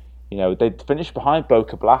they finished behind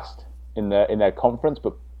Boca Blast in their conference,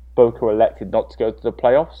 but Boca elected not to go to the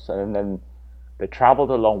playoffs, and then they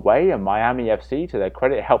travelled a long way. And Miami FC, to their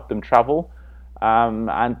credit, helped them travel.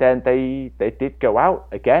 And then they did go out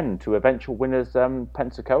again to eventual winners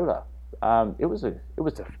Pensacola. It was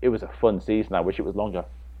a fun season. I wish it was longer.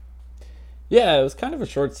 Yeah, it was kind of a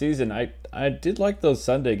short season. I did like those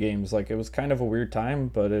Sunday games. Like, it was kind of a weird time,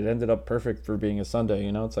 but it ended up perfect for being a Sunday.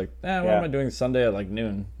 It's like, what am I doing Sunday at like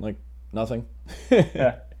noon? Like, nothing.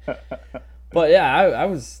 But yeah,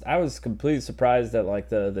 I was completely surprised at like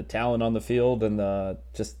the talent on the field, and I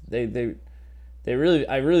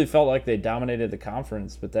really felt like they dominated the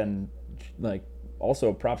conference. But then, like,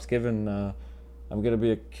 also props given. I'm gonna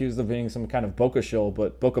be accused of being some kind of Boca shill,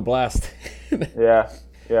 but Boca Blast. Yeah.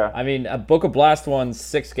 I mean, Boca Blast won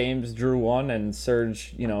 6 games, drew 1, and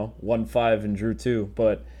Surge, won 5 and drew 2.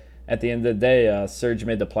 But at the end of the day, Surge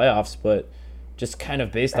made the playoffs. But just kind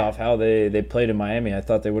of based off how they played in Miami, I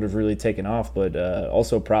thought they would have really taken off. But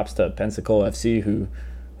also props to Pensacola FC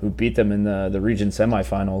who beat them in the region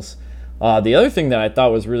semifinals. The other thing that I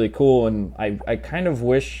thought was really cool, and I kind of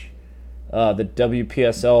wish the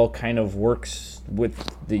WPSL kind of works with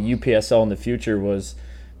the UPSL in the future, was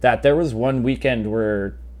that there was one weekend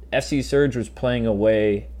where FC Surge was playing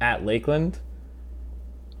away at Lakeland,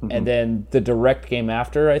 and then the direct game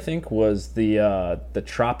after, I think, was the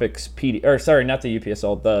Tropics PD, or sorry, not the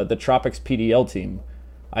UPSL, the Tropics PDL team.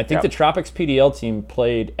 I think the Tropics PDL team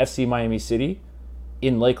played FC Miami City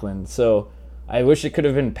in Lakeland. So I wish it could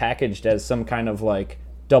have been packaged as some kind of like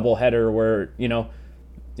double header where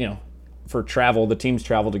for travel, the teams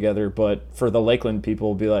travel together, but for the Lakeland people,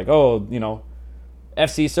 it'll be like, oh,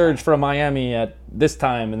 FC Surge from Miami at this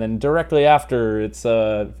time, and then directly after it's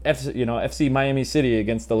FC Miami City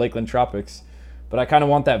against the Lakeland Tropics. But I kind of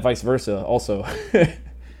want that vice versa also.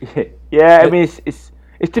 Yeah, I mean it's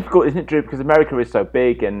difficult, isn't it, Drew? Because America is so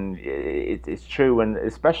big, and it's true, and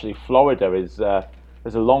especially Florida is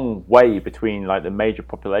there's a long way between like the major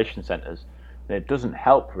population centers, and it doesn't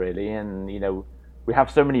help really. And we have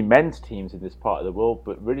so many men's teams in this part of the world,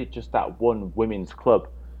 but really just that one women's club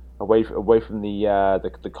away from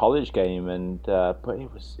the college game, and but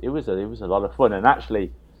it was a lot of fun. And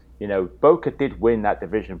actually, Boca did win that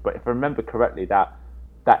division, but if I remember correctly, that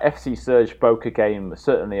FC Surge Boca game,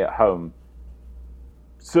 certainly at home,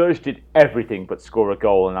 Surge did everything but score a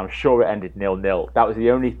goal, and I'm sure it ended 0-0. That was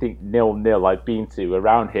the only thing 0-0 I've been to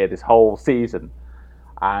around here this whole season.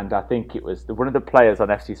 And I think it was one of the players on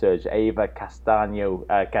FC Surge, Eva Castaño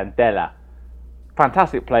Candela,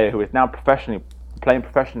 fantastic player who is now playing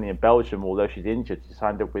professionally in Belgium, although she's injured. She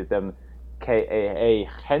signed up with KAA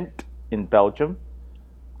Gent in Belgium,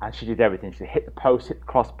 and she did everything. She hit the post, hit the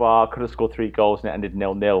crossbar, could have scored 3 goals, and it ended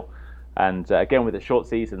 0-0. And again, with a short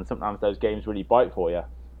season, sometimes those games really bite for you.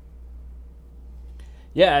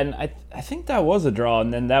 Yeah, and I think that was a draw,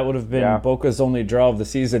 and then that would have been Boca's only draw of the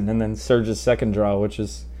season, and then Surge's second draw, which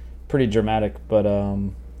is pretty dramatic. But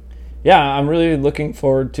I'm really looking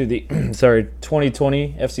forward to the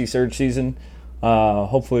 2020 FC Surge season.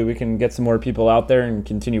 Hopefully we can get some more people out there and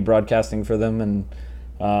continue broadcasting for them, and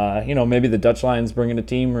maybe the Dutch Lions bring in a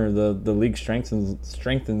team, or the league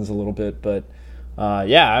strengthens a little bit. But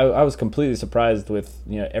I was completely surprised with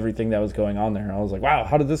everything that was going on there. I was like, wow,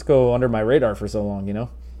 how did this go under my radar for so long?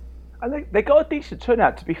 And they got a decent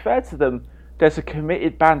turnout. To be fair to them, there's a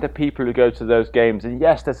committed band of people who go to those games, and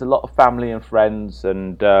yes, there's a lot of family and friends.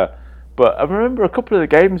 And but I remember a couple of the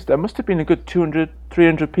games, there must have been a good 200,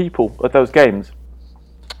 300 people at those games.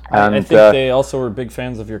 And I think they also were big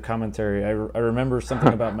fans of your commentary. I remember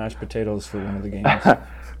something about mashed potatoes for one of the games.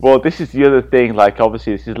 Well, this is the other thing. Like,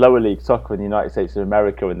 obviously, this is lower league soccer in the United States of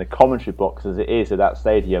America, and the commentary box, as it is at that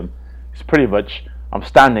stadium, it's pretty much, I'm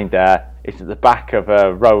standing there. It's at the back of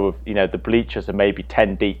a row of, the bleachers are maybe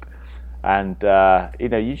 10 deep, and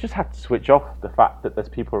you just have to switch off the fact that there's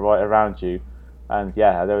people right around you. And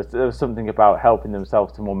yeah, there was something about helping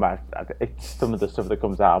themselves to more match. Some of the stuff that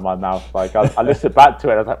comes out of my mouth, like I listened back to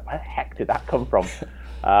it, I was like, where the heck did that come from?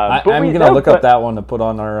 I'm going to look up that one to put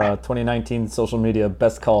on our 2019 social media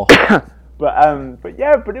best call. But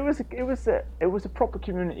it was a proper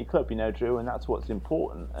community club, Drew, and that's what's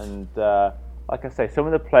important. And like I say, some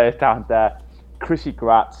of the players down there, Chrissy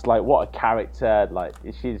Gratz, like, what a character! Like,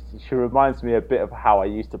 she reminds me a bit of how I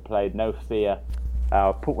used to play No Fear.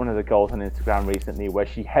 I put one of the goals on Instagram recently where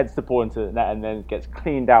she heads the ball into the net and then gets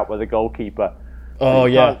cleaned out by the goalkeeper. Oh,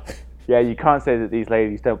 yeah. Yeah, you can't say that these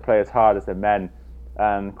ladies don't play as hard as the men.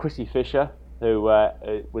 Chrissy Fisher, who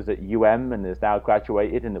was at UM and has now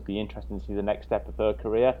graduated, and it'll be interesting to see the next step of her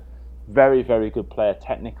career. Very, very good player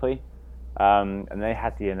technically. And they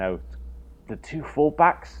had the 2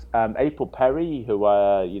 fullbacks, April Perry, who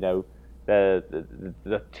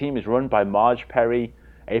the team is run by Marge Perry.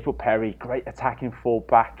 April Perry, great attacking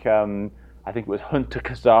fullback. I think it was Hunter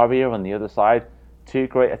Casaria on the other side. 2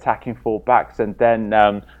 great attacking fullbacks, and then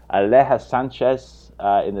Aleja Sanchez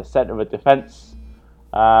in the centre of defence.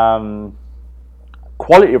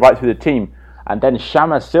 Quality right through the team. And then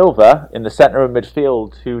Shama Silva in the centre of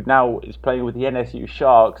midfield, who now is playing with the NSU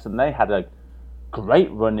Sharks, and they had a great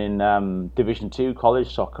run in Division 2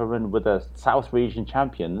 college soccer, and with the South Region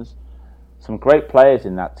champions. Some great players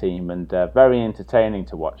in that team, and very entertaining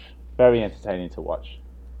to watch.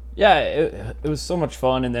 Yeah, it was so much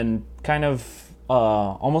fun, and then kind of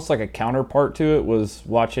almost like a counterpart to it was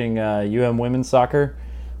watching women's soccer,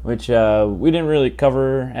 which we didn't really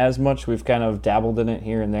cover as much. We've kind of dabbled in it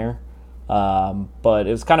here and there. But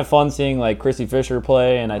it was kind of fun seeing like Chrissy Fisher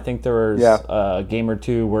play, and I think there was a game or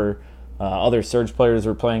two where other Surge players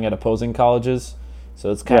were playing at opposing colleges. So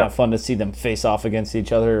it's kind of fun to see them face off against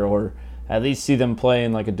each other, or at least see them play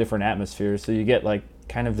in like a different atmosphere. So you get like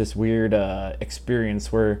kind of this weird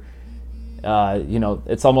experience where,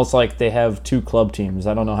 it's almost like they have 2 club teams.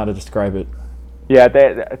 I don't know how to describe it. Yeah,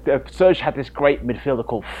 the Surge had this great midfielder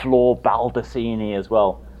called Flor Baldacini as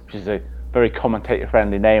well, which is a very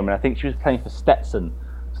commentator-friendly name, and I think she was playing for Stetson.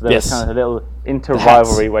 So there was kind of a little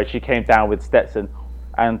inter-rivalry where she came down with Stetson.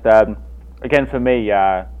 And again, for me,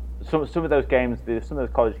 some of those games, some of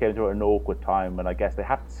those college games were at an awkward time, and I guess they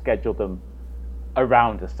have to schedule them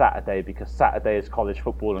around a Saturday, because Saturday is college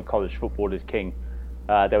football and college football is king.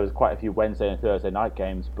 There was quite a few Wednesday and Thursday night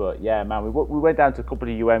games, but yeah, man, we went down to a couple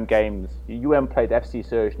of games. Played FC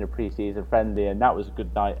Surge in a pre-season friendly, and that was a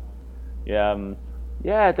good night.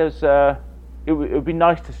 There's it would be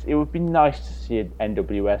nice to see an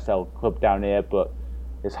NWSL club down here, but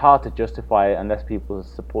it's hard to justify it unless people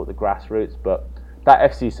support the grassroots. But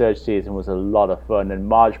that FC Surge season was a lot of fun, and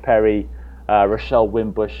Marge Perry, Rochelle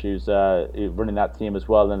Wimbush, who's running that team as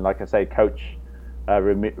well, and like I say, Coach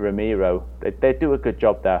Ramiro, they do a good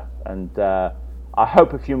job there, and I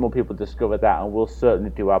hope a few more people discover that, and we'll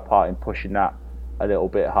certainly do our part in pushing that a little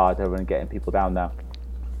bit harder and getting people down there.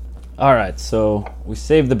 All right, so we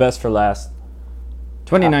saved the best for last.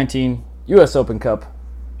 2019 U.S. Open Cup.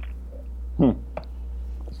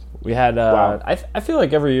 We had. Wow. I feel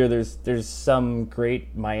like every year there's some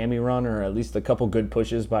great Miami run, or at least a couple good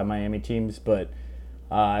pushes by Miami teams, but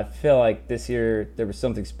I feel like this year there was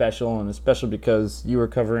something special, and especially because you were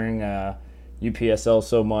covering UPSL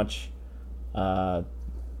so much. I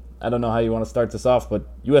don't know how you want to start this off, but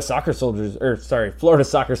Florida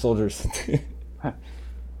Soccer Soldiers.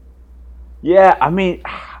 Yeah, I mean,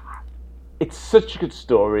 it's such a good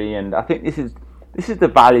story, and I think this is the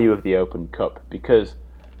value of the Open Cup, because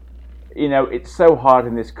it's so hard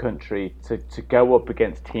in this country to go up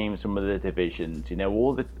against teams from other divisions.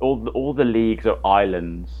 All the leagues are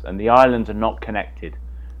islands, and the islands are not connected,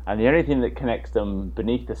 and the only thing that connects them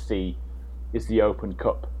beneath the sea is the Open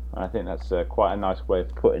Cup. And I think that's quite a nice way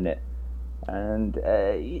of putting it. And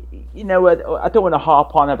I don't want to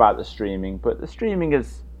harp on about the streaming, but the streaming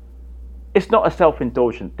it's not a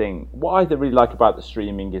self-indulgent thing. What I really like about the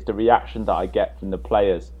streaming is the reaction that I get from the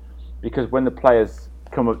players, because when the players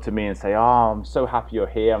come up to me and say, "Oh, I'm so happy you're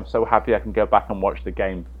here. I'm so happy I can go back and watch the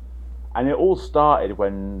game." And it all started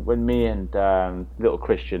when me and little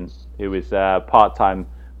Christian, who is a part-time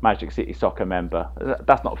Magic City Soccer member.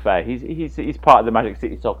 That's not fair. He's part of the Magic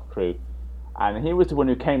City Soccer crew, and he was the one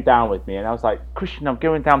who came down with me. And I was like, "Christian, I'm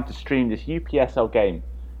going down to stream this UPSL game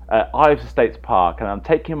at Ives Estates Park, and I'm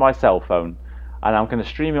taking my cell phone, and I'm going to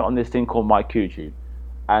stream it on this thing called MyCuju."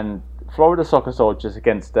 And Florida Soccer Soldiers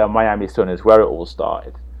against Miami Sun is where it all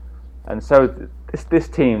started. And so this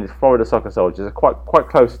team, this Florida Soccer Soldiers, are quite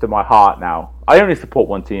close to my heart now. I only support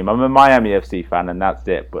one team. I'm a Miami FC fan, and that's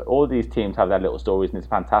it. But all these teams have their little stories, and it's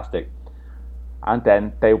fantastic. And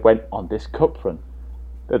then they went on this cup run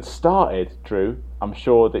that started, Drew, I'm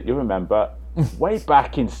sure that you remember, way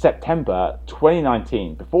back in September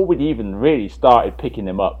 2019, before we'd even really started picking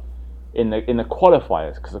them up in the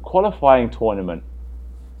qualifiers, because the qualifying tournament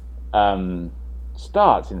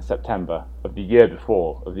starts in September of the year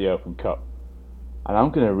before of the Open Cup. And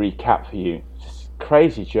I'm going to recap for you this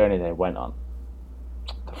crazy journey they went on.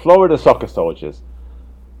 The Florida Soccer Soldiers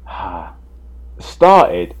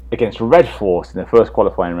started against Red Force in the first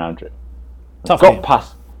qualifying round.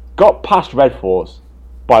 Got past Red Force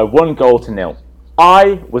by 1-0.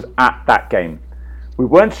 I was at that game. We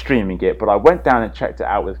weren't streaming it, but I went down and checked it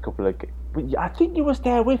out with a couple of... I think you was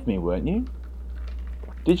there with me, weren't you?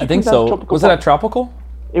 Did you? I think so. Was it at Tropical?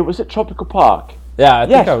 It was at Tropical Park. Yeah, I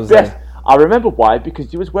think I was there. I remember why,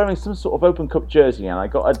 because you was wearing some sort of Open Cup jersey, and I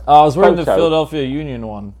got a I was wearing the Philadelphia Union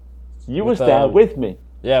one. You was there with me.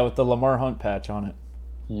 Yeah, with the Lamar Hunt patch on it.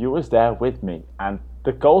 You was there with me, and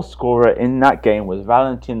the goal scorer in that game was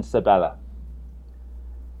Valentin Sabella.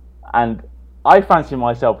 And I fancy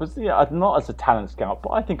myself as not as a talent scout,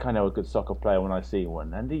 but I think I know a good soccer player when I see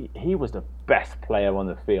one. And he was the best player on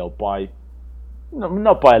the field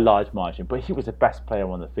not by a large margin, but he was the best player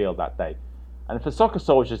on the field that day. And for Soccer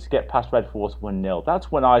Soldiers to get past Red Force 1-0,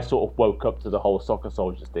 that's when I sort of woke up to the whole Soccer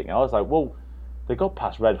Soldiers thing. I was like, well, they got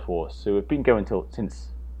past Red Force, who have been going since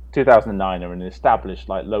 2009, are an established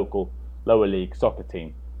local lower league soccer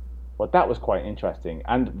team. Well, that was quite interesting.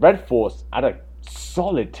 And Red Force had a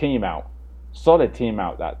solid team out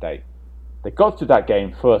that day. They got through that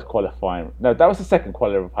game first qualifying. No, that was the second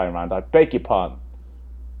qualifying round. I beg your pardon.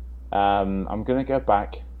 I'm going to go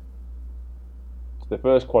back to the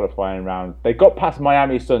first qualifying round. They got past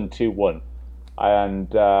Miami Sun 2-1, and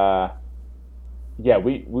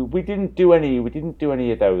we didn't do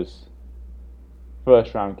any of those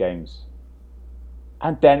first round games.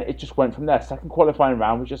 And then it just went from there. Second qualifying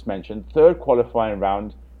round we just mentioned. Third qualifying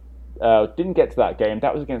round, didn't get to that game.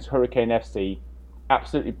 That was against Hurricane FC.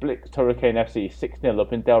 Absolutely blitzed Hurricane FC 6-0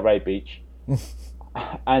 up in Delray Beach.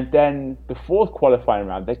 And then the fourth qualifying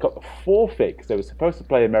round, they got the forfeit because they were supposed to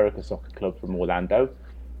play America Soccer Club from Orlando,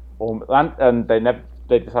 and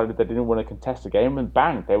they decided they didn't want to contest the game, and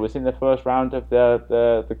bang, they was in the first round of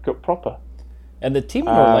the cup proper. And the team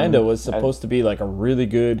in Orlando was supposed to be like a really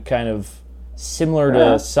good kind of similar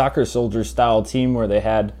to Soccer Soldier style team where they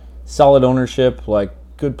had solid ownership, like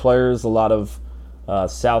good players, a lot of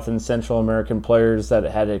South and Central American players that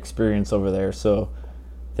had experience over there. So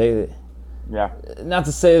they, not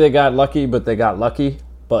to say they got lucky, but they got lucky.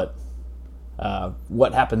 But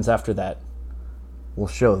what happens after that will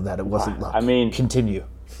show that it wasn't luck. I mean, continue.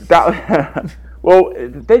 Well,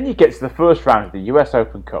 then you get to the first round of the US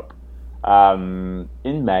Open Cup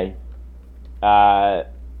in May,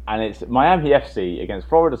 and it's Miami FC against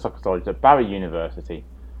Florida Soccer Soldiers at Barry University.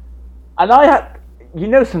 And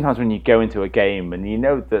sometimes when you go into a game and you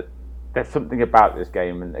know that there's something about this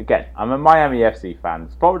game, and again, I'm a Miami FC fan.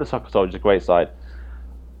 Florida Soccer Soldiers is a great side.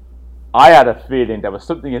 I had a feeling there was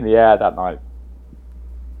something in the air that night,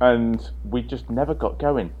 and we just never got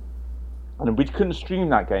going. And we couldn't stream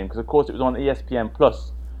that game because, of course, it was on ESPN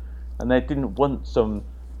Plus, and they didn't want some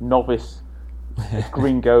novice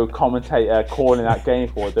gringo commentator calling that game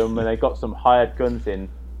for them, and they got some hired guns in.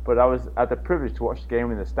 But I had the privilege to watch the game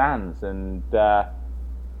in the stands, and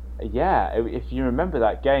if you remember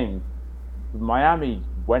that game, Miami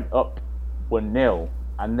went up 1-0,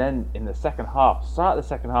 and then in the start of the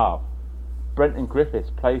second half, Brenton Griffiths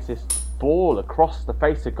plays this ball across the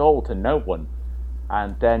face of goal to no one.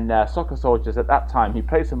 And then Soccer Soldiers at that time, he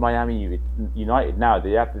plays for Miami United now.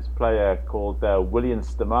 They have this player called William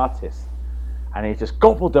Stamatis, and he just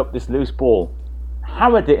gobbled up this loose ball,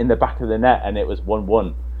 hammered it in the back of the net, and it was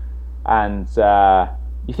 1-1. And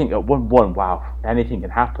you think at 1-1, wow, anything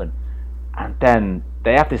can happen. And then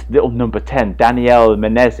they have this little number 10, Daniel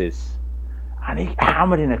Menezes, and he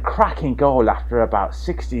hammered in a cracking goal after about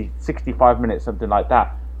 65 minutes, something like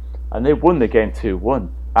that. And they won the game 2-1.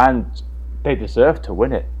 And they deserved to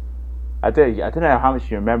win it. I don't know how much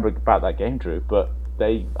you remember about that game, Drew, but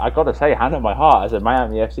I got to say, hand on my heart, as a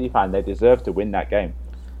Miami FC fan, they deserved to win that game.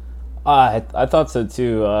 I thought so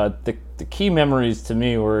too. The key memories to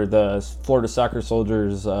me were the Florida Soccer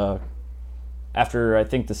Soldiers after, I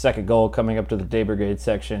think, the second goal, coming up to the Day Brigade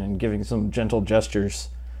section and giving some gentle gestures,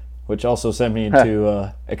 which also sent me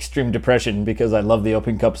into extreme depression because I love the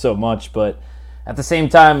Open Cup so much. But at the same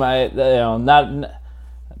time,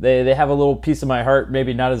 They have a little piece of my heart,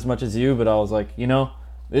 maybe not as much as you, but I was like,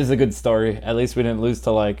 this is a good story. At least we didn't lose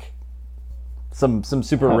to like some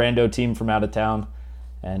super rando team from out of town.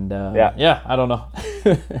 And I don't know.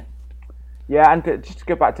 Yeah, and just to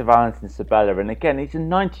go back to Valentin Sabella, and again, he's a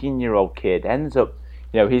 19-year-old kid, ends up,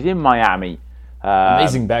 he's in Miami.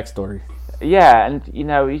 Amazing backstory. Yeah, and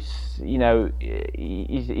he's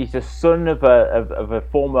the son of a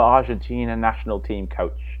former Argentina national team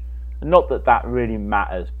coach. Not that really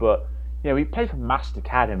matters, but he played for Mast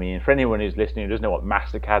Academy, and for anyone who's listening who doesn't know what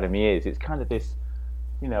Mast Academy is, it's kind of this,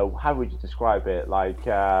 how would you describe it? Like,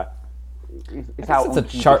 it's a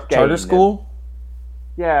charter school.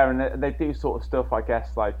 Yeah, and they do sort of stuff, I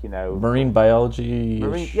guess, like marine biology.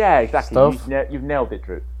 Yeah, exactly. Stuff. You've nailed it,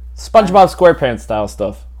 Drew. SpongeBob SquarePants style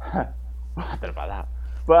stuff. I don't know about that,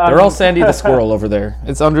 but they're all Sandy the Squirrel over there.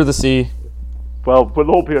 It's under the sea. Well, we'll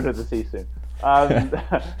all be under the sea soon. And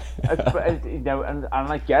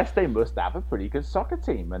I guess they must have a pretty good soccer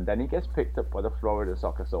team. And then he gets picked up by the Florida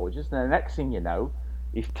Soccer Soldiers, and the next thing you know,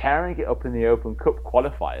 he's tearing it up in the Open Cup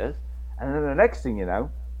qualifiers. And then the next thing you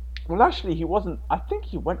know, well, actually, he wasn't. I think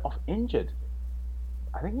he went off injured.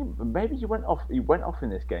 I think he went off. He went off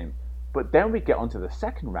in this game. But then we get onto the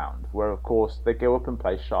second round, where of course they go up and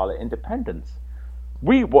play Charlotte Independence.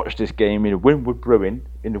 We watched this game in Wynwood Brewing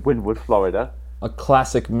in Wynwood, Florida. A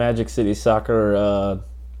classic Magic City Soccer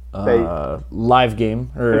live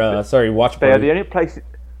game, or watch party.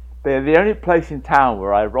 They are the only place in town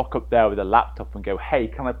where I rock up there with a laptop and go, "Hey,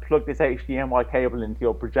 can I plug this HDMI cable into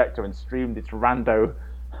your projector and stream this rando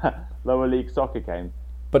lower league soccer game?"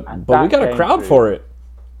 But we got a crowd for it.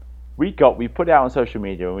 We put it out on social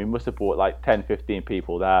media, and we must have brought like 10, 15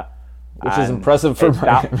 people there, which is impressive for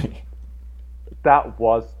Miami. That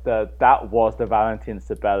was the Valentin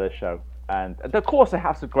Sabella show. And of course, they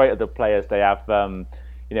have some great other players. They have,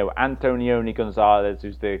 Antonioni Gonzalez,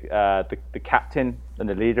 who's the captain and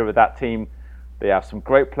the leader of that team. They have some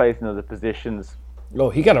great players in other positions. Oh,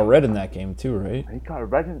 he got a red in that game too, right? He got a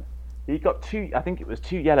red. He got two. I think it was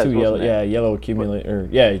 2 yellows. 2 yellow, yeah, yellow accumulate,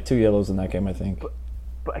 2 yellows in that game, I think.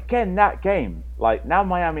 But again, that game, like now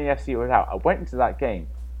Miami FC was out. I went into that game,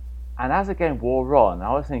 and as the game wore on,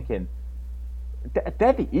 I was thinking,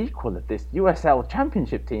 they're the equal of this USL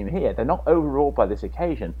Championship team here. They're not overawed by this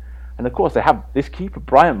occasion. And of course, they have this keeper,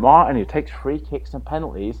 Brian Martin, who takes free kicks and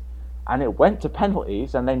penalties. And it went to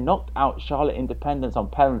penalties, and they knocked out Charlotte Independence on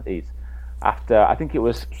penalties. After, I think it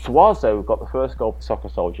was Suazo who got the first goal for Soccer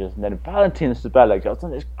Soldiers, and then Valentin Sabella got on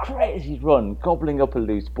this crazy run, gobbling up a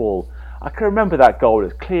loose ball. I can remember that goal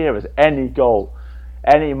as clear as any goal.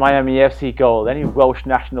 any Miami FC goal, any Welsh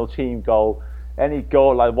national team goal, any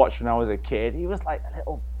goal I watched when I was a kid, he was like a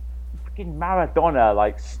little freaking Maradona,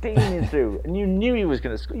 like steaming through, and you knew he was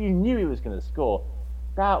going to score. You knew he was going to score.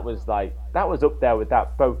 That was up there with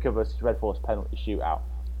that Boca versus Red Horse penalty shootout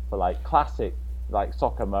for like classic like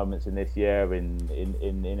soccer moments in this year in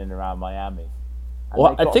and around Miami. And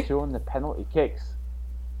Well, they I got think- two on the penalty kicks.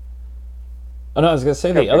 Oh, no, I was gonna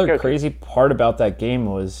say the Go, other go. crazy part about that game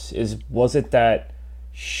was it that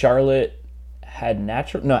Charlotte had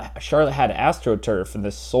Charlotte had AstroTurf, and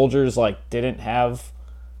the Soldiers like didn't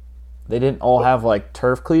all have like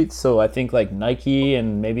turf cleats. So I think like Nike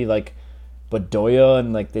and maybe like Bedoya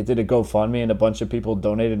and like they did a GoFundMe, and a bunch of people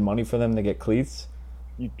donated money for them to get cleats.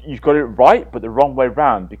 You've got it right, but the wrong way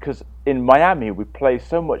round, because in Miami we play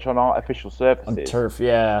so much on artificial surfaces. On turf,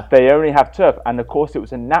 yeah. They only have turf, and of course it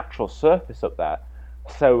was a natural surface up there.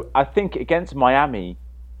 So I think against Miami,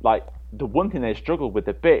 like the one thing they struggled with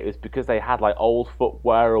a bit is because they had like old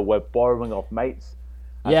footwear or were borrowing off mates.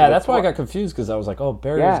 And Yeah, so that's why I they- got confused, because I was like, oh,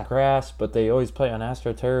 Barry's Yeah. grass, but they always play on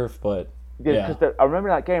AstroTurf, but Yeah, because I remember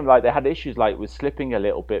that game. Like they had issues like with slipping a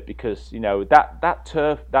little bit because that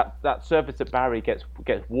turf, that surface at Barry gets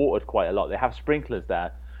watered quite a lot. They have sprinklers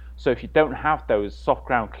there, so if you don't have those soft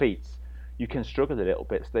ground cleats, you can struggle a little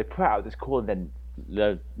bit. So they put out this call, and then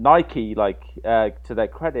the Nike, like to their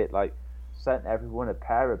credit, like sent everyone a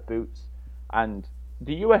pair of boots. And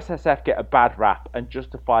the USSF get a bad rap, and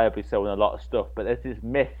justifiably so, in a lot of stuff. But there's this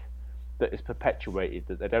myth that is perpetuated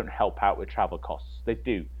that they don't help out with travel costs. They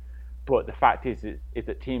do. But the fact is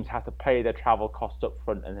that teams have to pay their travel costs up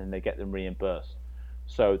front, and then they get them reimbursed.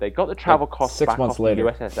 So they got the travel costs 6 back months off later. the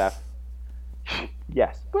USSF.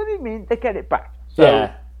 Yes, but I mean they get it back. So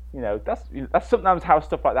Yeah. that's sometimes how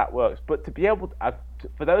stuff like that works. But to be able to,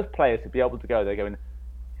 for those players to be able to go, they're going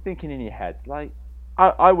thinking in your head like,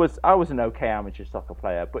 I was an okay amateur soccer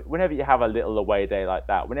player, but whenever you have a little away day like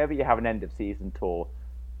that, whenever you have an end of season tour,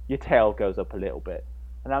 your tail goes up a little bit.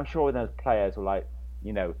 And I'm sure those players were like,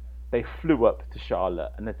 they flew up to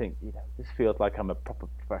Charlotte and they think, this feels like I'm a proper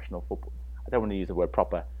professional football. I don't want to use the word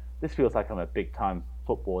proper. This feels like I'm a big time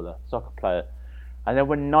footballer, soccer player. And then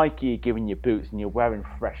when Nike are giving you boots and you're wearing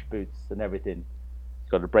fresh boots and everything,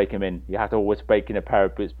 you've got to break them in. You have to always break in a pair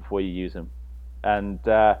of boots before you use them. And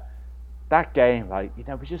that game, we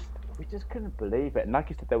just couldn't believe it. And like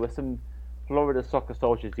you said, there were some Florida Soccer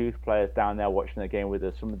Soldiers youth players down there watching the game with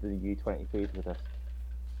us, some of the U23s with us.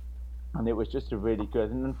 And it was just a really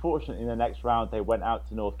good. And unfortunately, in the next round, they went out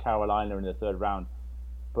to North Carolina in the third round.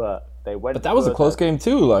 But they went. But that was a close game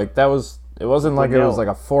too. Like it wasn't like it was like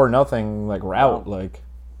a 4-0 like route. No. Like,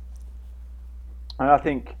 and I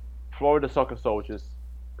think Florida Soccer Soldiers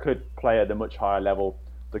could play at a much higher level.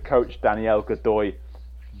 The coach Danielle Godoy,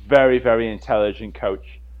 very very intelligent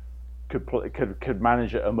coach, could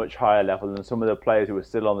manage at a much higher level, and some of the players who were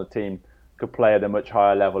still on the team could play at a much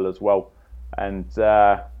higher level as well. And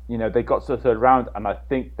they got to the third round, and I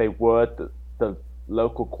think they were the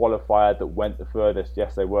local qualifier that went the furthest.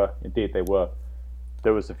 Yes, they were. Indeed, they were.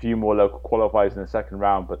 There was a few more local qualifiers in the second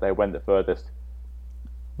round, but they went the furthest.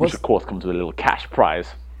 Which, of course, comes with a little cash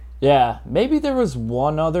prize. yeah, maybe there was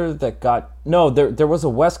one other that got... No, there was a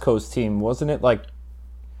West Coast team, wasn't it? Like,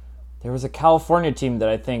 there was a California team that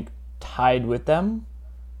I think tied with them,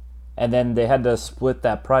 and then they had to split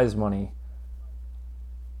that prize money.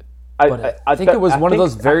 But I think it was one of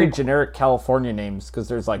those very generic California names, because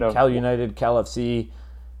there's like Cal United, Cal FC,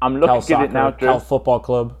 I'm looking Cal at Soccer, it now, Drew. Cal Football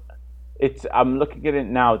Club. I'm looking at it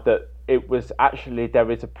now that it was actually,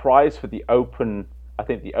 there is a prize for the open, I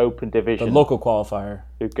think the open division. The local qualifier.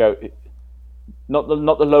 Who go, not the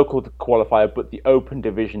local qualifier, but the open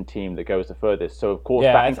division team that goes the furthest. So of course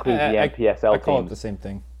that includes the NPSL I call it teams. the same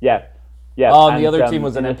thing. Yeah. Oh, and the other team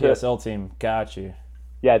was an NPSL team. Got you.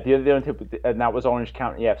 Yeah, the other team, and that was Orange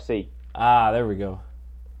County FC. Ah, there we go.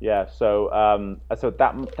 Yeah, so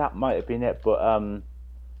that might have been it,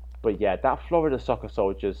 but yeah, that Florida Soccer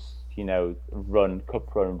Soldiers,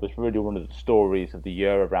 cup run was really one of the stories of the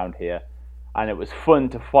year around here, and it was fun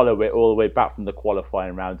to follow it all the way back from the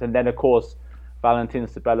qualifying rounds. And then of course, Valentin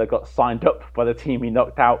Sabella got signed up by the team he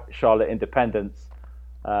knocked out, Charlotte Independence.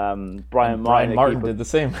 Brian Martin did the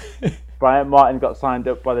same. Brian Martin got signed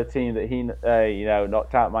up by the team that he,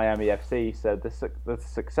 knocked out Miami FC. So the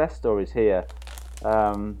success stories here,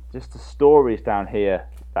 just the stories down here,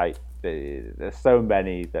 like there's so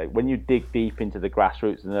many. Like, when you dig deep into the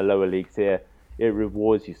grassroots and the lower leagues here, it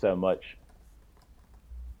rewards you so much.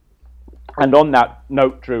 And on that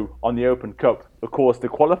note, Drew, on the Open Cup, of course, the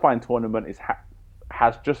qualifying tournament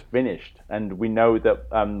has just finished, and we know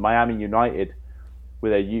that Miami United,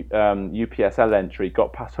 with a UPSL entry,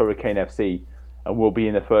 got past Hurricane FC and will be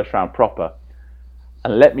in the first round proper.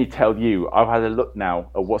 And let me tell you, I've had a look now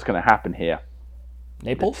at what's going to happen here.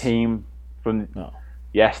 Naples? The team from No.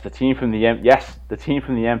 the team from the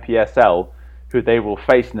NPSL, who they will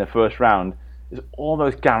face in the first round, is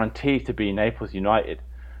almost guaranteed to be Naples United.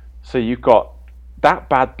 So you've got that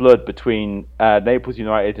bad blood between Naples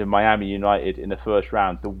United and Miami United in the first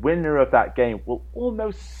round. The winner of that game will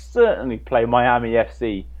almost certainly play Miami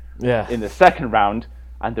FC in the second round,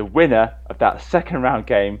 and the winner of that second round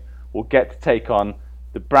game will get to take on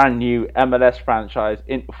the brand new MLS franchise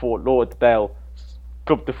Inter Fort Lauderdale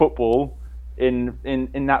Club de Football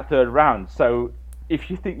in that third round. So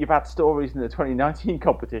if you think you've had stories in the 2019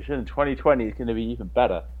 competition, 2020 is going to be even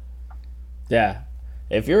better. Yeah.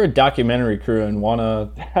 If you're a documentary crew and want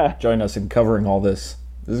to join us in covering all this,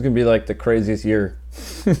 this is going to be like the craziest year.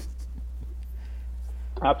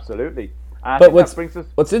 Absolutely. But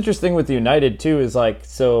what's interesting with United too is like,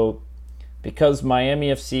 so because Miami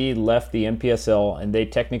FC left the NPSL and they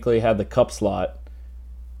technically had the cup slot,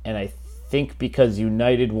 and I think because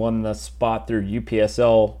United won the spot through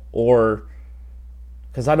UPSL, or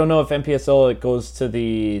because I don't know if NPSL it goes to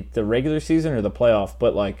the regular season or the playoff,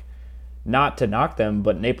 but like, not to knock them,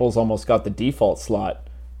 but Naples almost got the default slot.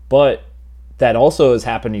 But that also has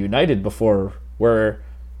happened to United before, where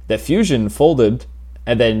the Fusion folded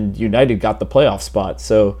and then United got the playoff spot.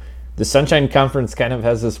 So the Sunshine Conference kind of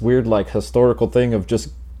has this weird like historical thing of just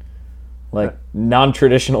like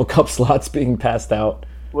non-traditional cup slots being passed out.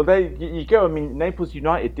 Well, you go. I mean, Naples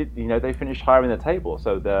United did. They finished higher in the table,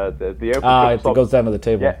 so the Open Cup it goes down to the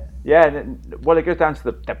table. Yeah. Well, it goes down to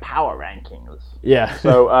the power rankings. Yeah.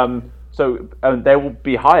 So they will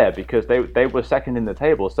be higher because they were second in the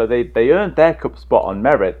table, so they earned their cup spot on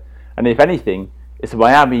merit. And if anything, it's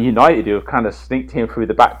Miami United who have kind of sneaked in through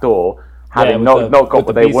the back door, having not got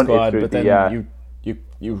what they wanted through but then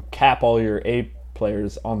you cap all your A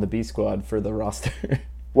players on the B squad for the roster.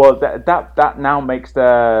 Well, that now makes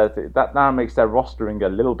their rostering a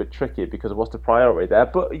little bit tricky because of what's the priority there.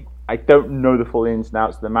 But I don't know the full ins and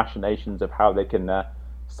outs of the machinations of how they can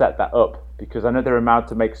set that up, because I know they're allowed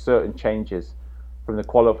to make certain changes from the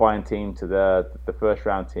qualifying team to the first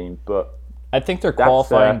round team. But I think their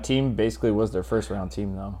qualifying team basically was their first round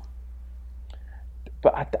team, though.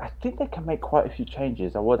 But I think they can make quite a few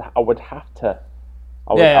changes. I would have to.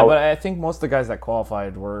 But I think most of the guys that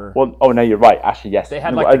qualified were... Well, oh, no, you're right. Actually, yes. They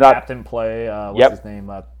had, like, the captain play. What's his name?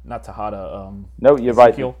 Not Tejada. No, you're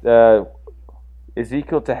Ezekiel. Right.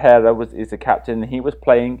 Ezekiel Tejada is the captain. He was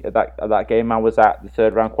playing at that game I was at, the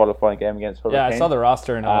third round qualifying game against Hurricane. Yeah, I saw the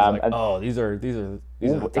roster and I was like, these are the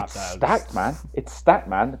top it's guys. Stacked, man. It's stacked,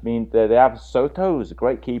 man. I mean, they have Soto, who's a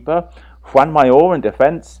great keeper. Juan Mayor in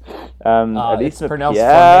defence. It's pronounced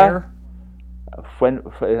Funmayor?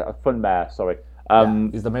 Funmayor, sorry.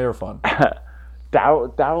 He's the mayor of fun.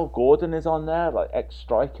 Daryl Gordon is on there, like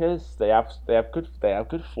ex-strikers. They have good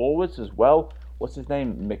forwards as well. What's his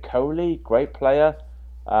name? Mikoli, great player.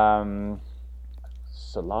 Solari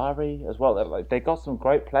as well. Like, they got some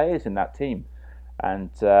great players in that team, and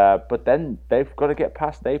but then they've got to get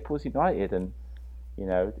past Naples United, and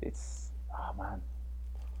it's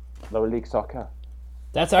lower league soccer.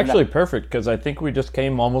 That's actually perfect, because I think we just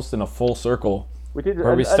came almost in a full circle. We did.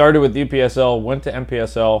 Where we started with UPSL, went to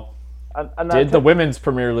NPSL, did the Women's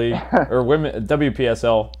Premier League or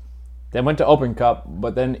WPSL, then went to Open Cup,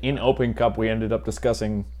 but then in Open Cup we ended up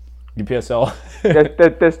discussing UPSL.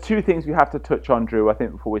 There's two things we have to touch on, Drew, I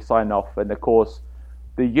think, before we sign off. And of course,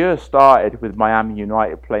 the year started with Miami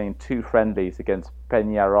United playing 2 friendlies against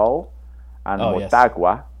Peñarol and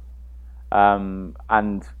Motagua. And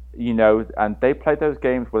they played those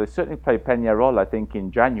games. Well, they certainly played Peñarol, I think,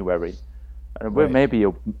 in January. And we're maybe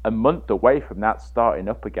a month away from that starting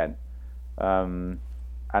up again. And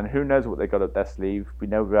who knows what they got up their sleeve. We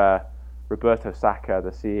know Roberto Sacca,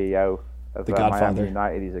 the CEO of Miami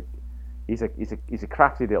United. He's a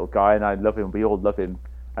crafty little guy, and I love him. We all love him.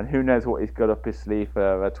 And who knows what he's got up his sleeve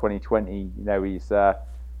for 2020.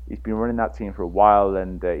 He's been running that team for a while,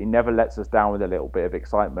 and he never lets us down with a little bit of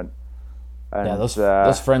excitement. And,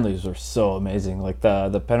 those friendlies were so amazing. Like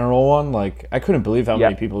the Peñarol one, like I couldn't believe how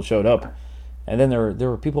many people showed up. And then there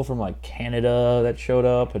were people from like Canada that showed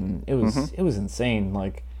up, and it was insane.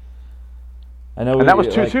 Like I know, and that was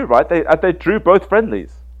 2-2, right? They drew both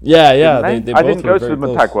friendlies. Yeah. They both I didn't go to the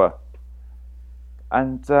Motagua,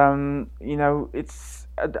 and it's.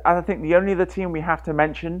 I think the only other team we have to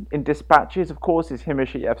mention in dispatches, of course, is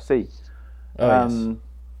Himeshi FC. Yes.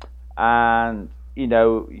 And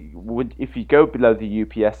if you go below the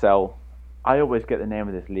UPSL, I always get the name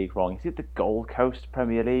of this league wrong. Is it the Gold Coast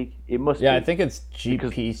Premier League? It must be. Yeah, I think it's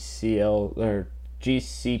GPCL or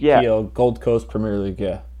GCPL, Gold Coast Premier League,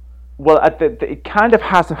 yeah. Well, it kind of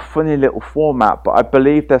has a funny little format, but I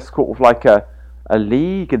believe there's sort of like a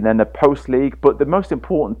league and then a post-league. But the most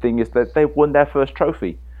important thing is that they won their first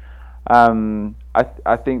trophy.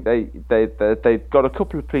 I think they got a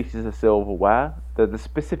couple of pieces of silverware. The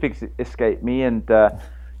specifics escape me, and I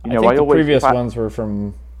think the previous ones were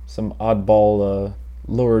from some oddball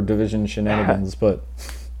lower division shenanigans, but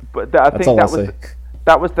I think that's all I'll say.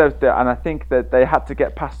 That was and I think that they had to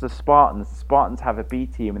get past the Spartans. The Spartans have a B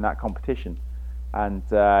team in that competition, and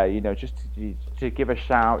just to give a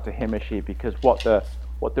shout out to Himeshi, because what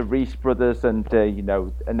the Reese brothers and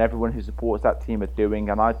and everyone who supports that team are doing.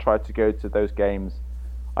 And I try to go to those games.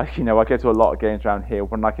 I go to a lot of games around here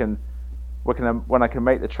when I can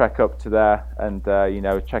make the trek up to there and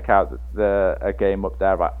check out a game up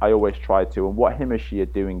there. I always try to. And what Himeshi are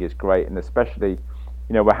doing is great, and especially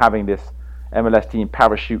we're having this MLS team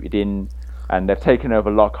parachuted in, and they've taken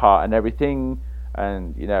over Lockhart and everything,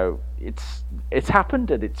 and it's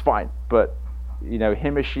happened and it's fine. But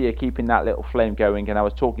Himeshi are keeping that little flame going, and I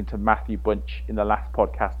was talking to Matthew Bunch in the last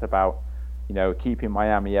podcast about keeping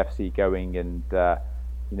Miami FC going, and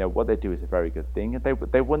what they do is a very good thing, and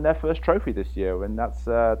they won their first trophy this year, and that's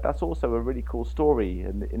also a really cool story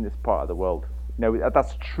in this part of the world.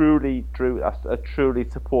 That's truly true. That's a truly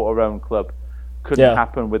support our own club. Couldn't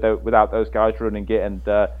happen without those guys running it, and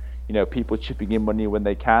people chipping in money when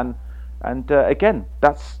they can. And again,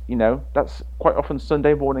 that's quite often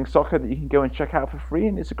Sunday morning soccer that you can go and check out for free,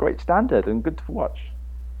 and it's a great standard and good to watch.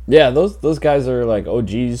 Yeah, those guys are like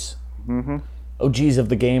OGs, OGs of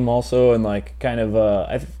the game also, and like kind of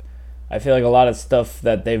I feel like a lot of stuff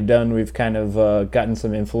that they've done we've kind of gotten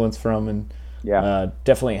some influence from, and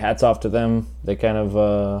definitely hats off to them. They kind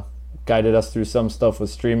of guided us through some stuff with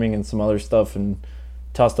streaming and some other stuff, and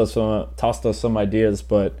tossed us some ideas,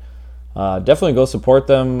 but. Definitely go support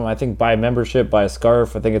them. I think buy a membership, buy a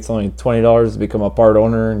scarf. I think it's only $20 to become a part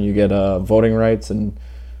owner, and you get voting rights. And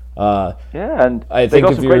and I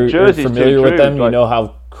think if you're familiar with them, you know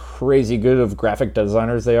how crazy good of graphic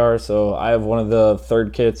designers they are. So I have one of the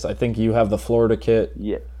third kits. I think you have the Florida kit.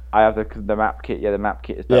 Yeah, I have the map kit. Yeah, the map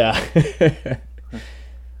kit is definitely.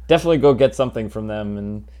 Definitely go get something from them.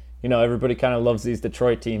 And everybody kind of loves these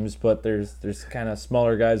Detroit teams, but there's kind of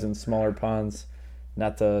smaller guys in smaller ponds.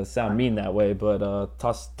 Not to sound mean that way, but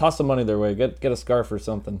toss some money their way. Get a scarf or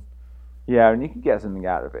something. Yeah, and you can get something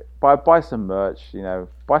out of it. Buy some merch.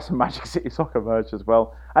 Buy some Magic City Soccer merch as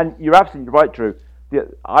well. And you're absolutely right, Drew.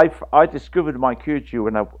 I discovered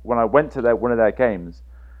MyQQ when I went to one of their games,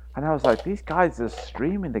 and I was like, these guys are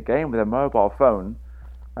streaming the game with a mobile phone.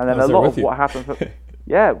 And then a lot of what happened. Of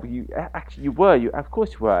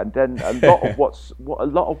course you were. And then a lot of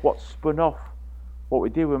what spun off. What we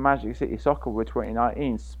did with Magic City Soccer with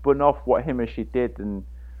 2019 spun off what Himeshi did, and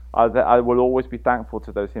I will always be thankful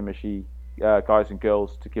to those Himeshi guys and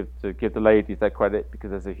girls to give the ladies their credit,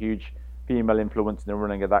 because there's a huge female influence in the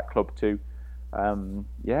running of that club too.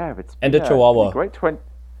 It's and a Chihuahua, great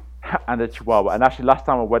and a Chihuahua. And actually, last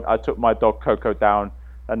time I went, I took my dog Coco down,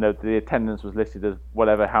 and the attendance was listed as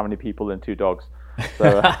how many people and 2 dogs.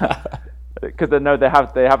 So. Because they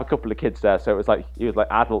have a couple of kids there, so it was like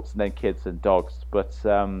adults and then kids and dogs. But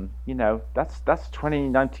that's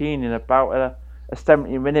 2019 in about a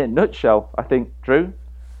 70-minute nutshell, I think, Drew.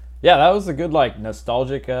 Yeah, that was a good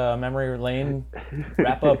nostalgic memory lane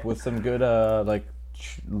wrap up with some good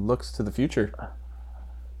looks to the future.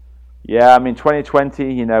 Yeah, I mean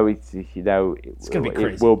 2020. It's gonna be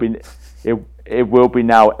crazy. It will be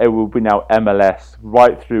now MLS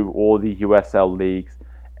right through all the USL leagues.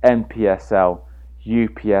 NPSL,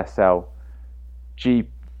 UPSL,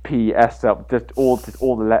 GPSL, just all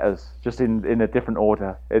the letters, just in a different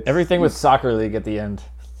order. Everything with Soccer League at the end.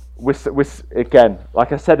 With again,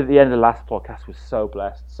 like I said at the end of the last podcast, we're so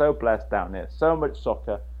blessed down here. So much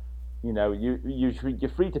soccer. You're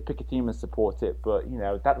free to pick a team and support it, but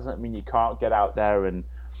that doesn't mean you can't get out there and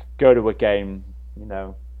go to a game.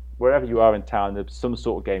 Wherever you are in town, there's some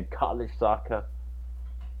sort of game, college soccer.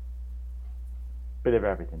 Bit of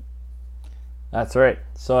everything. That's right.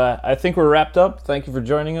 So I think we're wrapped up. Thank you for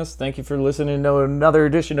joining us. Thank you for listening to another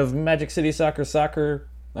edition of Magic City Soccer.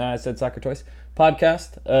 I said soccer twice.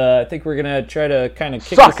 Podcast. I think we're gonna try to kind of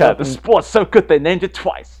kick soccer. This up the sport's so good they named it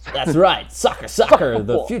twice. That's right. Soccer.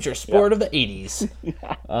 The future sport of the '80s.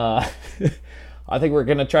 I think we're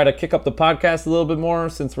gonna try to kick up the podcast a little bit more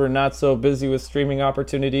since we're not so busy with streaming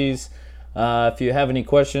opportunities. If you have any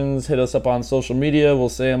questions, hit us up on social media. We'll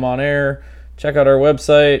say them on air. Check out our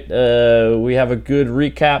website. We have a good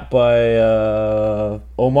recap by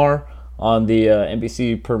Omar on the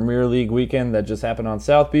NBC Premier League weekend that just happened on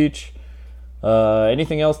South Beach.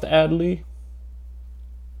 Anything else to add, Lee?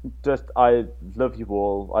 Just, I love you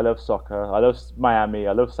all. I love soccer. I love Miami.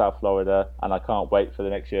 I love South Florida. And I can't wait for the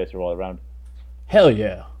next year to roll around. Hell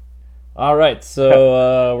yeah. All right,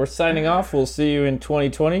 so we're signing off. We'll see you in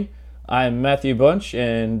 2020. I'm Matthew Bunch,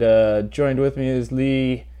 and joined with me is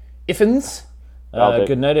Lee Iffens.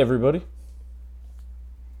 Good night, everybody.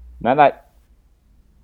 Night-night.